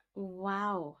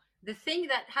 Wow. The thing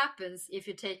that happens if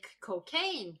you take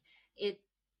cocaine, it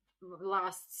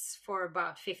lasts for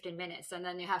about 15 minutes and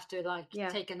then you have to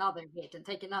take another hit and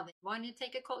take another. When you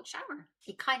take a cold shower,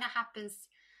 it kind of happens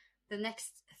the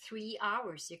next 3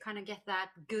 hours. You kind of get that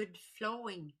good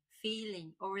flowing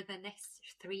feeling over the next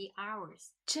 3 hours.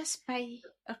 Just by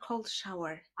a cold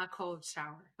shower? A cold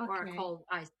shower. Okay. Or a cold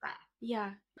ice bath.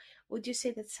 Yeah. Would you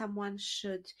say that someone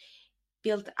should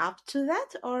build up to that,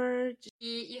 or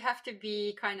you have to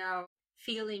be kind of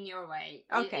feeling your way?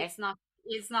 Okay.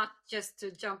 It's not just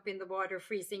to jump in the water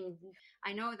freezing.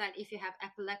 I know that if you have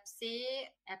epilepsy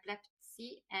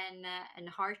and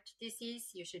heart disease,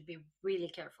 you should be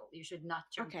really careful. You should not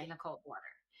jump in a cold water.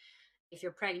 If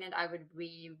you're pregnant, I would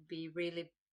be really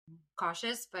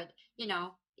cautious. But you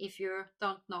know, if you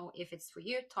don't know if it's for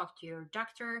you, talk to your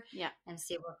doctor and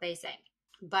see what they say.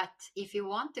 But if you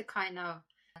want to kind of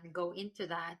go into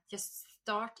that, just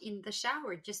start in the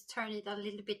shower. Just turn it a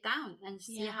little bit down and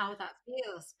see how that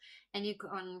feels. And you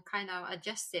can kind of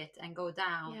adjust it and go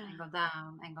down and go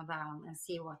down and go down and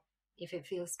see if it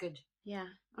feels good. Yeah.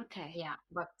 Okay. Yeah.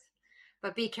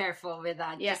 But be careful with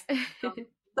that. Yeah. Just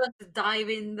don't dive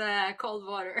in the cold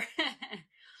water.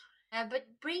 But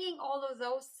bringing all of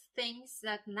those things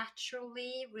that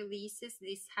naturally releases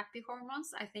these happy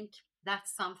hormones, I think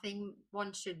that's something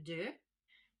one should do.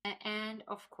 And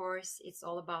of course, it's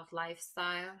all about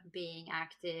lifestyle, being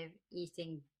active,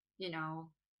 eating,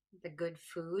 the good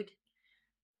food,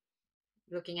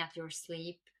 looking at your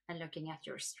sleep and looking at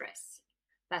your stress.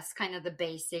 That's kind of the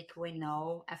basic we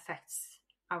know affects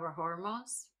our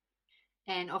hormones.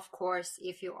 And of course,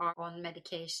 if you are on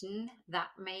medication, that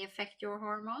may affect your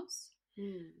hormones.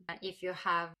 If you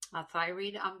have a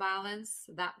thyroid imbalance,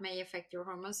 that may affect your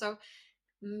hormones. So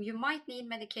you might need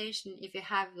medication if you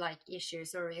have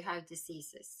issues or you have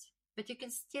diseases, but you can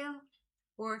still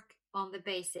work on the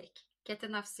basic. Get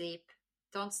enough sleep,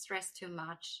 don't stress too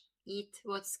much, eat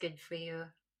what's good for you,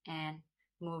 and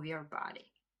move your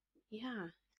body. Yeah.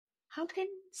 How can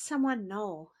someone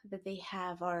know that they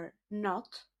have or not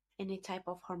any type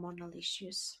of hormonal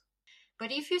issues?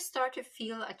 But if you start to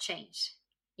feel a change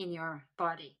in your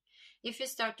body, if you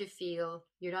start to feel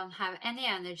you don't have any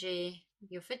energy,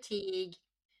 you fatigue,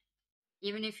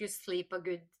 even if you sleep a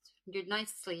good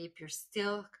night's sleep, you're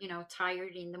still,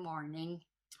 tired in the morning.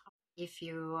 If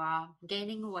you are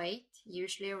gaining weight,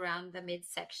 usually around the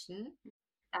midsection,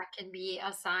 that can be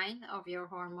a sign of your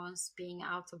hormones being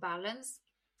out of balance.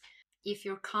 If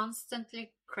you're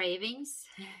constantly cravings,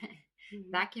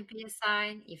 that can be a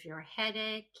sign. If you're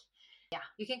headache,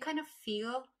 you can kind of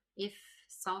feel if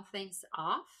something's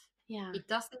off. It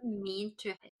doesn't mean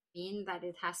that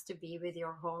it has to be with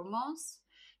your hormones,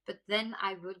 but then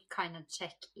I would kind of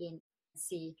check in and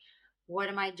see what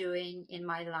am I doing in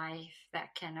my life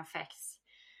that can affect.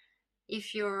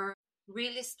 If you're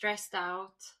really stressed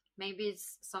out, maybe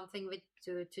it's something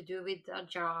to do with a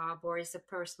job or it's a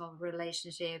personal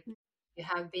relationship. You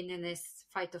have been in this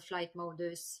fight or flight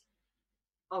modus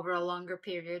over a longer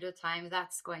period of time,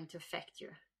 that's going to affect you.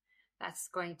 That's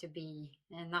going to be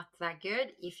not that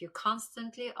good. If you're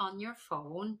constantly on your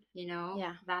phone,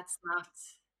 that's not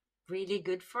really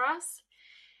good for us.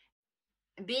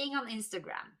 Being on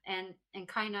Instagram and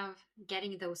kind of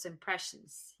getting those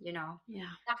impressions,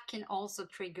 that can also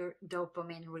trigger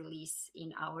dopamine release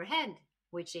in our head,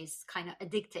 which is kind of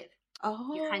addictive.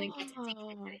 You kind of get addicted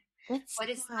to it. But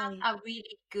it's not a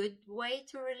really good way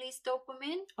to release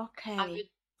dopamine. Okay. I would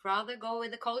rather go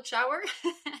with a cold shower.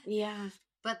 Yeah.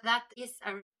 But that is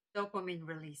a dopamine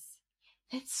release.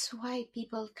 That's why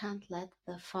people can't let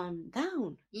the phone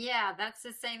down. Yeah, that's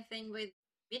the same thing with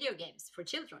video games for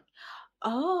children.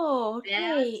 Oh, okay.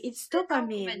 That's It's the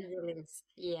dopamine. dopamine release.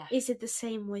 Yeah. Is it the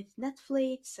same with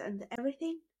Netflix and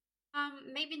everything?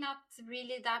 Maybe not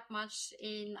really that much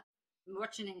in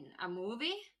watching a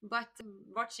movie, but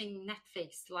watching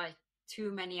Netflix like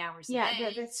too many hours a Yeah,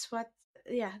 day. that's what.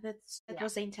 Yeah, that Yeah.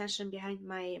 was the intention behind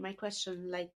my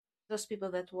question. Like those people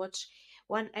that watch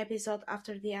one episode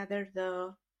after the other,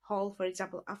 the whole, for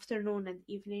example, afternoon and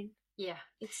evening. Yeah.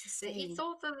 It's the It's same.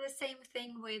 also the same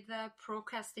thing with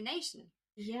procrastination.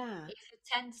 Yeah, If you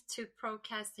tend to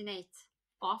procrastinate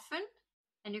often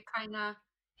and you kind of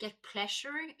get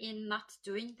pleasure in not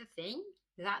doing the thing,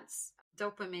 that's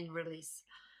dopamine release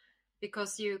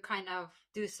because you kind of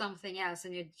do something else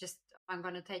and you just, I'm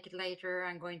going to take it later,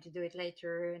 I'm going to do it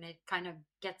later, and it kind of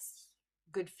gets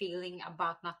good feeling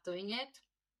about not doing it.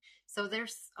 So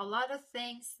there's a lot of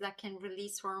things that can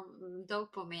release from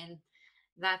dopamine.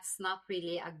 That's not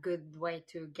really a good way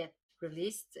to get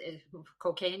released.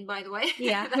 Cocaine, by the way,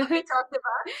 yeah, that we talked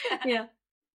about. yeah.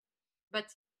 But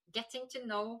getting to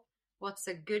know what's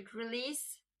a good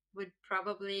release would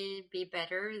probably be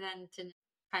better than to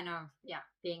kind of, yeah,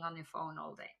 being on your phone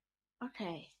all day.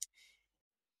 Okay.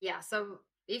 Yeah, so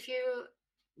if you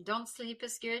don't sleep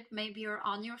as good, maybe you're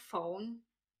on your phone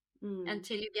Mm,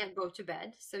 until you go to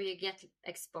bed, so you get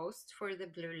exposed for the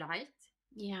blue light,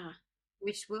 yeah,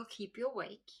 which will keep you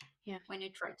awake yeah, when you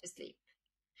try to sleep.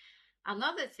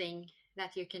 Another thing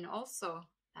that you can also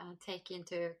take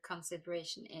into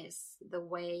consideration is the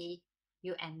way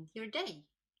you end your day.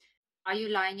 Are you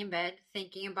lying in bed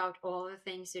thinking about all the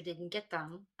things you didn't get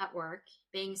done at work,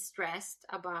 being stressed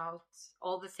about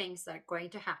all the things that are going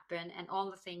to happen and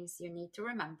all the things you need to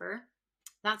remember?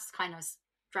 That's kind of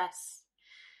stress.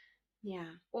 yeah,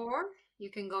 Or you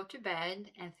can go to bed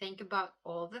and think about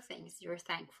all the things you're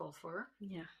thankful for,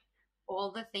 yeah.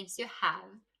 all the things you have,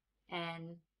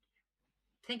 and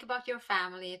think about your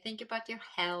family, think about your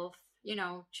health,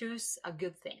 choose a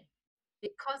good thing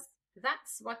because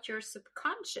that's what your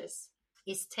subconscious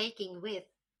is taking with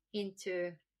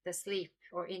into the sleep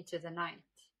or into the night.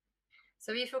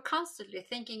 So if you're constantly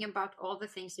thinking about all the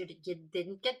things you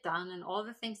didn't get done and all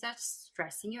the things that's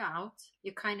stressing you out,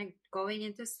 you're kind of going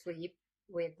into sleep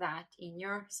with that in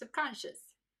your subconscious.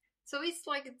 So it's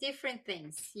like different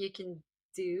things you can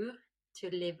do to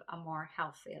live a more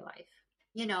healthy life.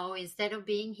 Instead of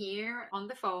being here on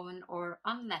the phone or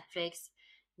on Netflix,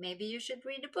 maybe you should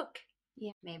read a book.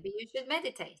 Yeah. Maybe you should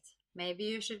meditate. Maybe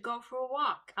you should go for a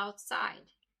walk outside,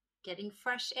 getting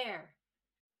fresh air.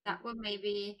 That will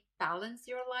maybe balance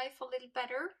your life a little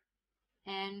better.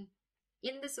 And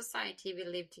in the society we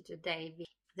live to today,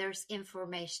 there's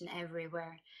information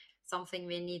everywhere. Something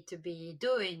we need to be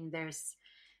doing.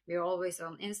 We're always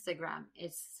on Instagram.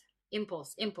 It's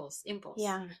impulse, impulse, impulse.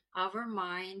 Yeah. Our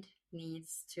mind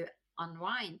needs to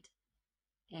unwind.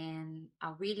 And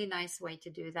a really nice way to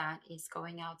do that is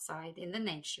going outside in the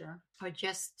nature or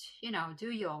just, do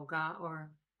yoga or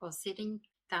sitting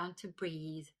down to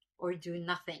breathe or do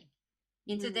nothing.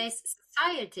 In Mm, today's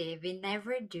society, we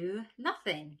never do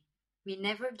nothing. We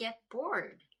never get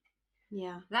bored.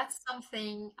 yeah. That's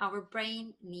something our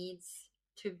brain needs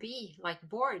to be like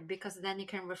bored because then you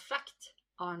can reflect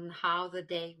on how the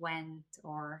day went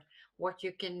or what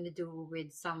you can do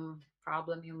with some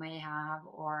problem you may have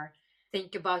or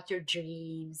think about your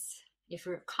dreams. If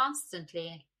you're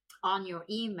constantly on your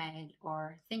email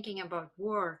or thinking about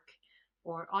work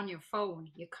or on your phone,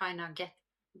 you kind of get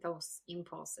those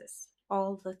impulses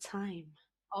All the time.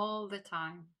 all the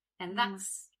time. And Yeah.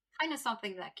 that's kind of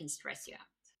something that can stress you out.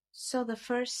 So the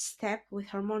first step with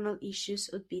hormonal issues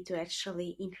would be to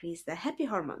actually increase the happy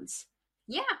hormones.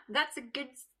 Yeah, that's a good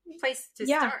place to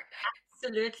Yeah. start.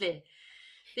 Absolutely.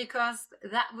 Because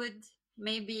that would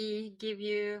maybe give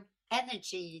you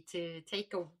energy to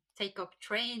take up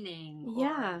training or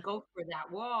Yeah. go for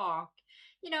that walk.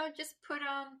 Just put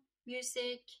on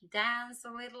music, dance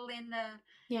a little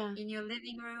Yeah. in your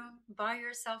living room, buy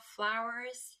yourself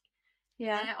flowers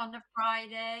Yeah. on a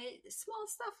Friday, small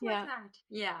stuff like Yeah. that.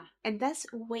 Yeah. And does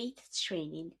weight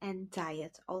training and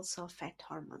diet also affect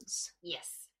hormones?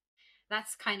 Yes.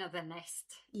 That's kind of the next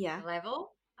Yeah.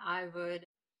 level. I would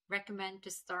recommend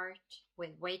to start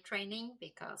with weight training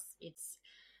because it's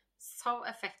so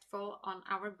effectful on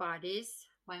our bodies.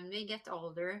 When we get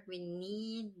older, we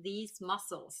need these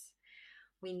muscles.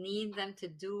 We need them to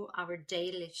do our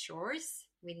daily chores.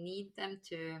 We need them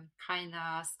to kind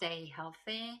of stay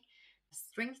healthy.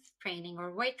 Strength training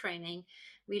or weight training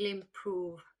will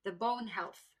improve the bone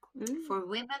health. Mm. For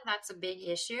women, that's a big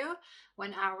issue.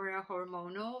 When our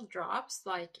hormonal drops,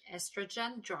 like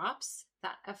estrogen drops,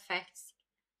 that affects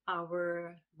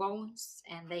our bones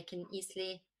and they can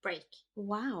easily break.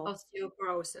 Wow.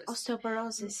 Osteoporosis.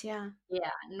 Osteoporosis, yeah.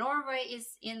 Yeah, Norway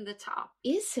is in the top.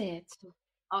 Is it?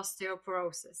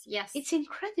 Osteoporosis, yes. It's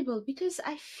incredible because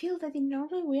I feel that in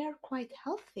Norway we are quite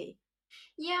healthy.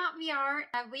 Yeah, we are.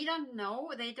 We don't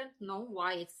know. They don't know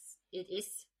why it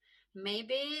is.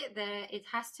 Maybe it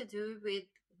has to do with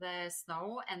the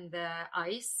snow and the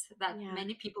ice that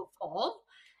many people fall.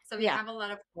 So we have a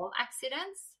lot of fall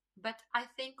accidents. But I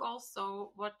think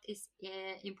also what is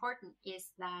important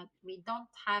is that we don't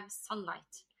have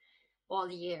sunlight all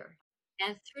year.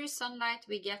 And through sunlight,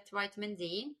 we get vitamin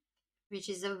D, which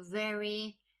is a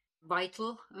very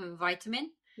vital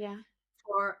vitamin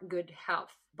for good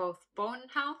health, both bone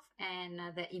health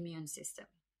and the immune system.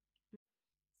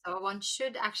 So one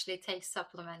should actually take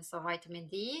supplements of vitamin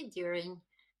D during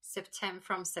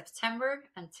from September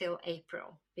until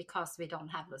April because we don't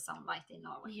have the sunlight in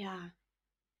Norway. Yeah.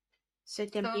 So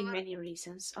it can be many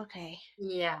reasons. Okay.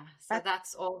 Yeah. So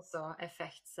that's also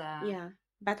affects. Yeah.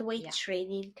 But weight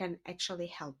training can actually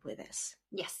help with this.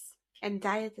 Yes. And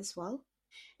diet as well?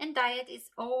 And diet is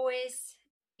always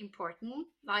important.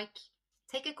 Like,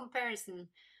 take a comparison.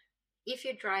 If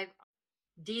you drive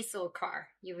a diesel car,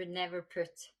 you would never put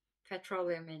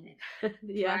petroleum in it.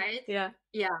 Right?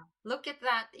 Yeah. Look at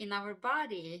that in our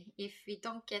body. If we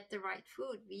don't get the right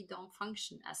food, we don't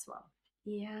function as well.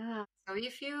 Yeah. So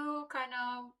if you kind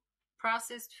of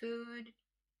processed food,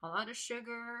 a lot of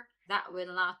sugar, that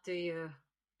will not do you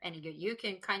any good. You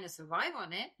can kind of survive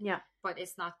on it, but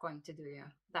it's not going to do you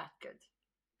that good.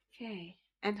 Okay.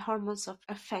 And hormones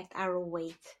affect our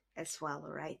weight as well,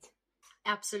 right?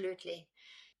 Absolutely.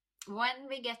 When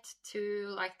we get to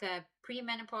like the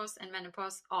premenopause and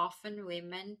menopause, often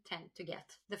women tend to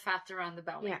get the fat around the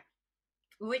belly.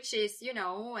 Which is,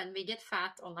 when we get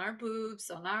fat on our boobs,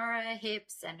 on our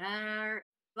hips, and our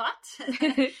butt,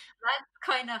 that's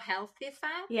kind of healthy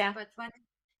fat. Yeah. But when it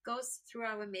goes through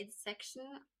our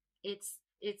midsection, it's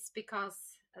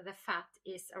because the fat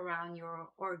is around your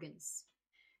organs,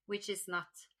 which is not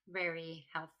very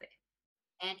healthy.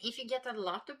 And if you get a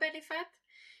lot of belly fat,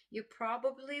 you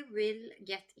probably will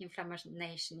get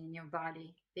inflammation in your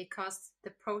body because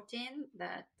the protein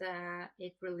that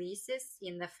it releases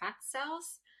in the fat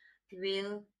cells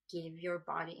will give your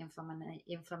body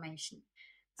inflammation.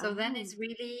 So then it's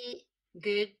really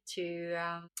good to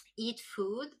eat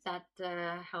food that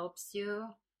helps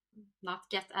you not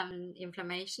get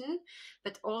inflammation,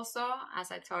 but also, as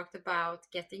I talked about,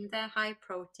 getting the high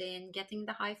protein, getting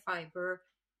the high fiber,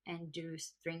 and do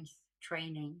strength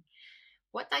training.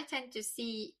 What I tend to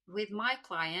see with my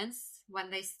clients when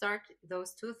they start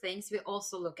those two things, we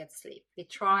also look at sleep. We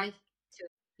try to,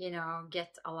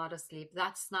 get a lot of sleep.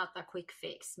 That's not a quick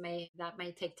fix. That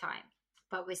may take time.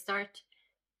 But we start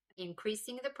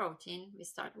increasing the protein, we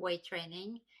start weight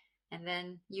training, and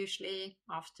then usually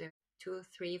after 2,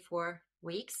 3, 4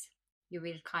 weeks, you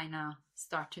will kind of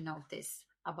start to notice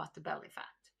about the belly fat.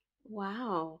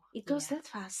 Wow. It goes that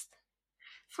fast.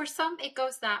 For some, it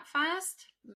goes that fast.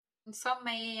 Some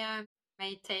may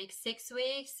take 6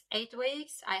 weeks, 8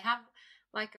 weeks. I have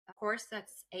like a course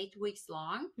that's 8 weeks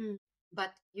long,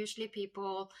 but usually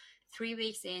people 3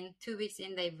 weeks in, 2 weeks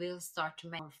in, they will start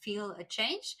to feel a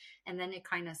change, and then you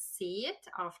kind of see it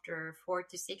after 4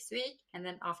 to 6 weeks, and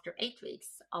then after 8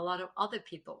 weeks, a lot of other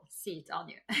people see it on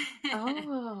you.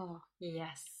 Oh,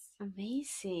 yes,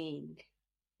 amazing.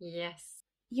 Yes.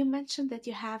 You mentioned that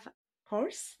you have a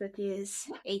course that is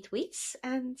 8 weeks,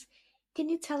 and can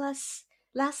you tell us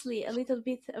lastly a little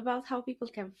bit about how people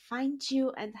can find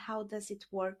you and how does it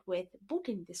work with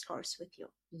booking this course with you?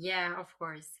 Yeah, of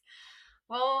course.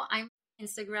 Well, I'm on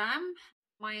Instagram.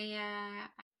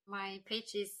 My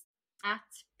page is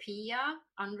at Pia_Sterk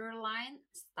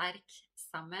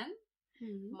Sammen.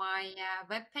 My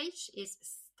webpage is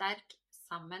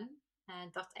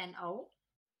sterksammen.no.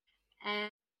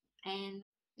 And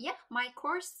yeah, my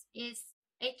course is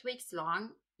 8 weeks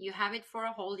long. You have it for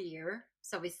a whole year.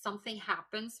 So if something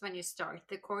happens when you start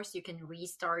the course, you can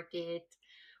restart it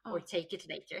or take it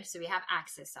later. So we have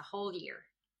access a whole year.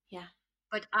 Yeah.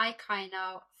 But I kind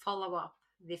of follow up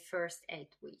the first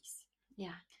 8 weeks.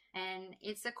 Yeah. And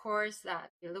it's a course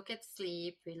that we look at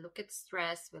sleep, we look at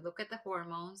stress, we look at the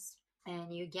hormones,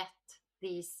 and you get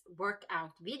these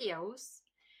workout videos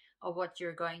of what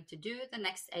you're going to do the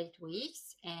next 8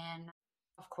 weeks, and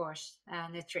of course,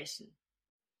 nutrition.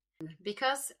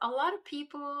 Because a lot of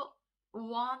people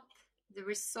want the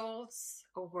results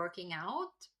of working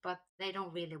out, but they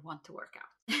don't really want to work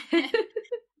out.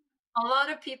 A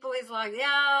lot of people is like,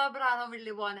 yeah, but I don't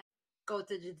really want to go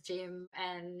to the gym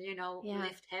and, Yeah.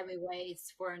 lift heavy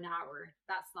weights for an hour.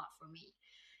 That's not for me.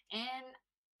 And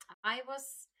I was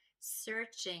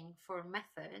searching for a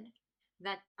method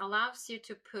that allows you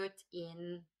to put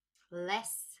in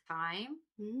less time.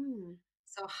 Mm.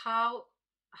 So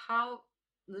how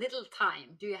little time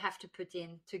do you have to put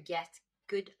in to get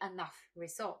good enough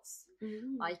results?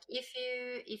 Mm. Like if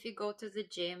you go to the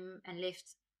gym and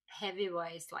lift heavy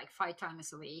weights like 5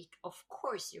 times a week, of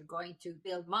course you're going to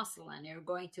build muscle and you're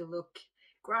going to look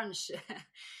grunge.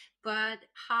 But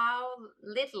how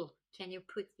little can you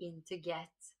put in to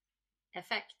get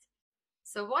effect?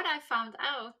 So what I found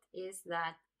out is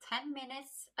that 10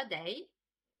 minutes a day,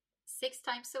 6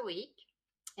 times a week,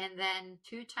 and then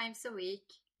 2 times a week,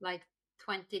 like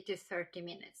 20 to 30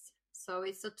 minutes. So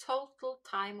it's a total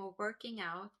time of working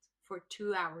out for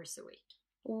 2 hours a week.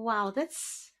 Wow,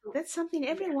 that's something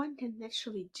Yeah. everyone can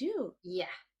actually do.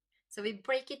 Yeah. So we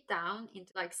break it down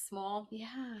into like small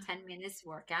Yeah. 10 minutes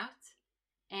workout.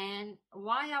 And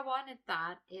why I wanted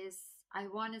that is I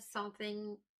wanted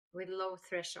something with low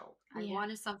threshold. I Yeah.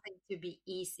 wanted something to be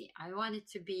easy. I wanted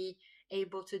to be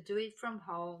able to do it from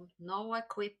home, no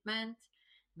equipment,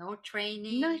 no No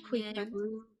training equipment.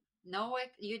 room,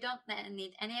 you don't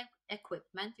need any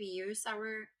equipment. We use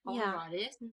our own Yeah.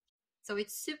 bodies. So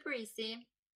it's super easy,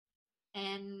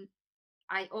 and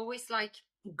I always like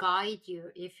guide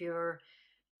you if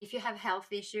you have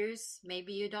health issues.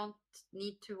 Maybe you don't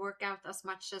need to work out as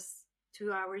much as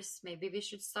 2 hours. Maybe we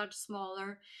should start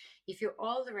smaller. If you're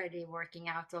already working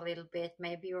out a little bit,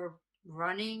 maybe you're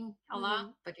running a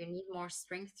lot, but you need more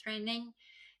strength training,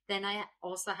 then I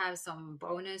also have some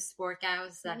bonus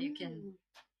workouts that you can Mm.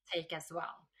 take as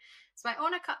well. So I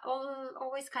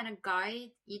always kind of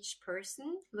guide each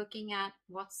person looking at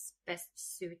what's best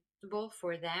suitable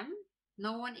for them.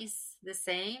 No one is the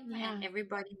same, and Yeah.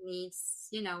 everybody needs,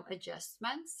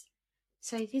 adjustments.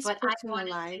 So it is But I wanted to,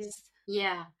 personalized.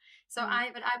 yeah.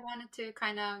 Mm. But I wanted to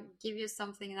kind of give you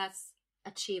something that's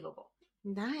achievable.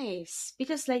 Nice.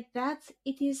 Because like that,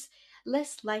 it is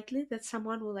less likely that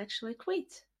someone will actually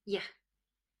quit. Yeah.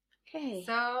 Okay.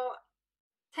 So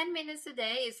 10 minutes a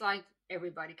day is like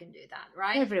everybody can do that,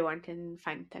 right? Everyone can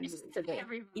find 10 minutes a day.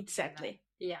 Everybody can do that. Exactly.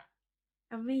 Yeah.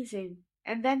 Amazing.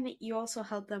 And then you also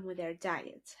help them with their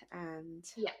diet and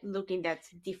Yeah. looking at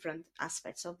different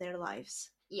aspects of their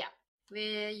lives. Yeah,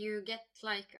 where you get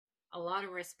like a lot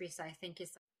of recipes. I think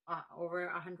it's over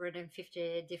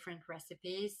 150 different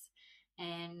recipes,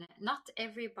 and not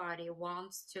everybody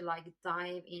wants to like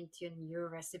dive into new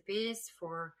recipes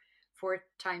for 4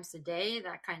 times a day.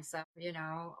 That kind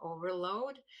of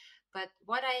overload. But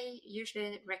what I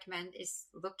usually recommend is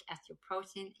look at your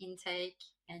protein intake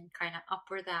and kind of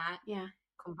upper that, Yeah.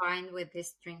 combined with this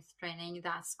strength training.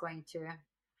 That's going to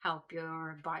help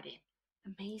your body.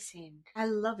 Amazing. I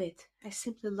love it. I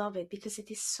simply love it because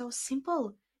it is so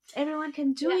simple. Everyone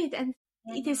can do Yeah, it and it is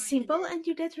everyone can do simple it. and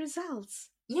you get results.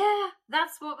 Yeah,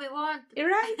 that's what we want.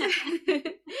 Right?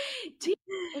 Do you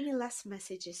have any last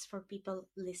messages for people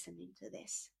listening to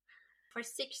this? For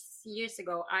 6 years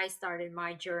ago, I started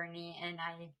my journey, and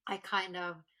I kind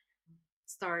of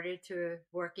started to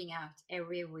working out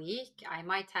every week. I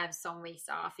might have some weeks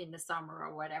off in the summer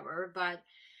or whatever, but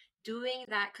doing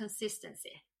that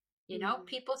consistency. Mm.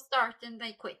 People start and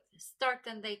they quit, start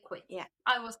and they quit. Yeah.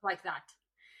 I was like that.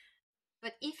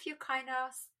 But if you kind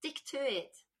of stick to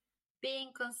it,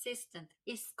 being consistent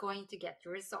is going to get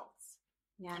results.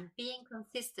 Yeah. And being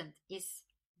consistent is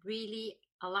really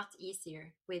a lot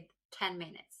easier with 10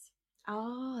 minutes.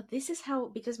 Oh, this is how,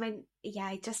 because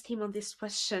I just came on this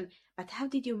question, but how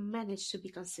did you manage to be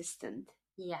consistent?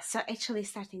 Yeah, So actually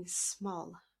starting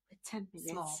small with 10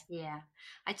 minutes. small. Yeah.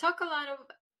 I talk a lot of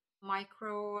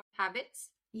micro habits.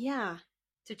 Yeah.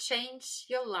 To change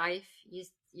your life,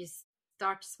 you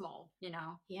start small,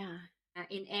 Yeah.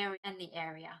 in any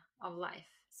area of life.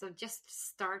 So just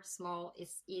start small.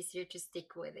 It's easier to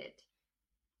stick with it.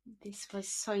 This was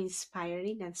so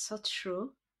inspiring and so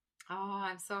true. Oh,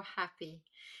 I'm so happy.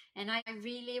 And I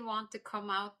really want to come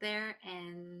out there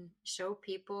and show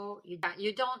people you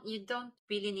don't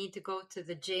really need to go to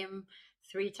the gym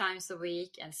 3 times a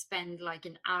week and spend like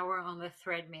an hour on the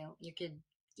treadmill. You could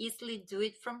easily do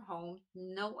it from home,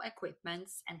 no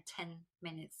equipments, and 10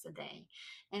 minutes a day.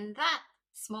 And that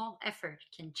small effort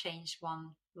can change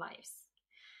one life.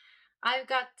 I've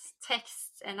got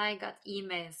texts and I got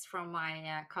emails from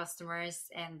my customers,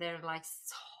 and they're like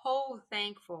so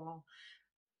thankful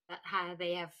that how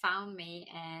they have found me.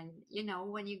 And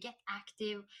when you get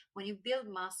active, when you build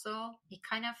muscle, it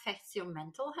kind of affects your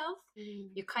mental health. Mm.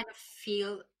 You kind of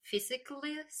feel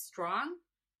physically strong,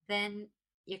 then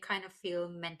you kind of feel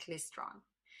mentally strong.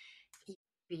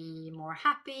 be more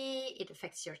happy, it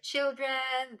affects your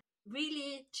children,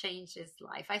 really changes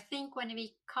life. I think when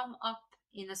we come up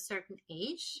in a certain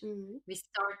age,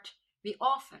 we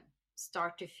often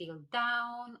start to feel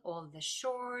down, all the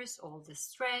chores, all the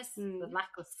stress, the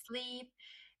lack of sleep,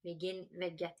 we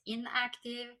get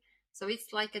inactive. So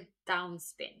it's like a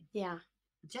downspin. Yeah.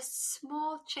 Just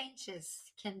small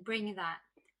changes can bring that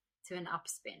to an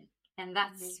upspin. And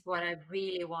that's what I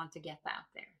really want to get out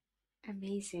there.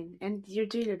 Amazing. And you're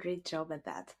doing a great job at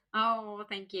that. Oh,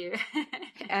 thank you.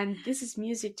 And this is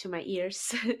music to my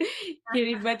ears.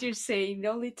 Hearing what you're saying,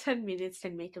 only 10 minutes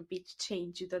can make a big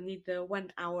change. You don't need the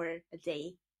 1 hour a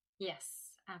day. Yes,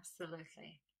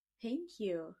 absolutely. Thank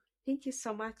you. Thank you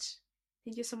so much.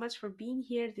 Thank you so much for being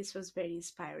here. This was very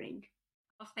inspiring.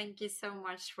 Well, thank you so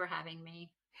much for having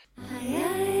me.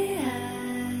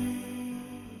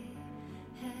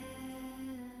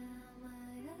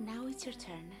 Now it's your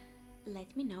turn.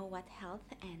 Let me know what health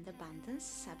and abundance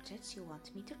subjects you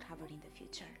want me to cover in the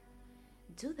future.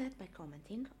 Do that by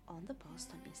commenting on the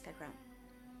post on Instagram.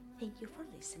 Thank you for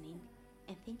listening,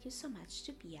 and thank you so much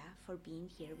to Pia for being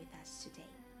here with us today.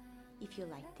 If you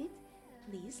liked it,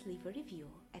 please leave a review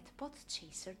at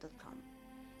podchaser.com.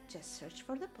 Just search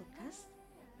for the podcast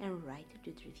and write a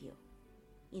good review.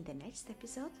 In the next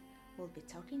episode, we'll be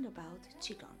talking about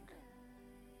Qigong.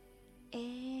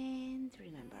 And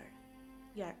remember,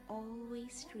 you are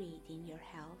always creating your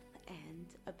health and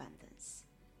abundance.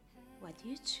 What do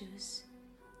you choose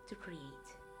to create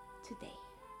today?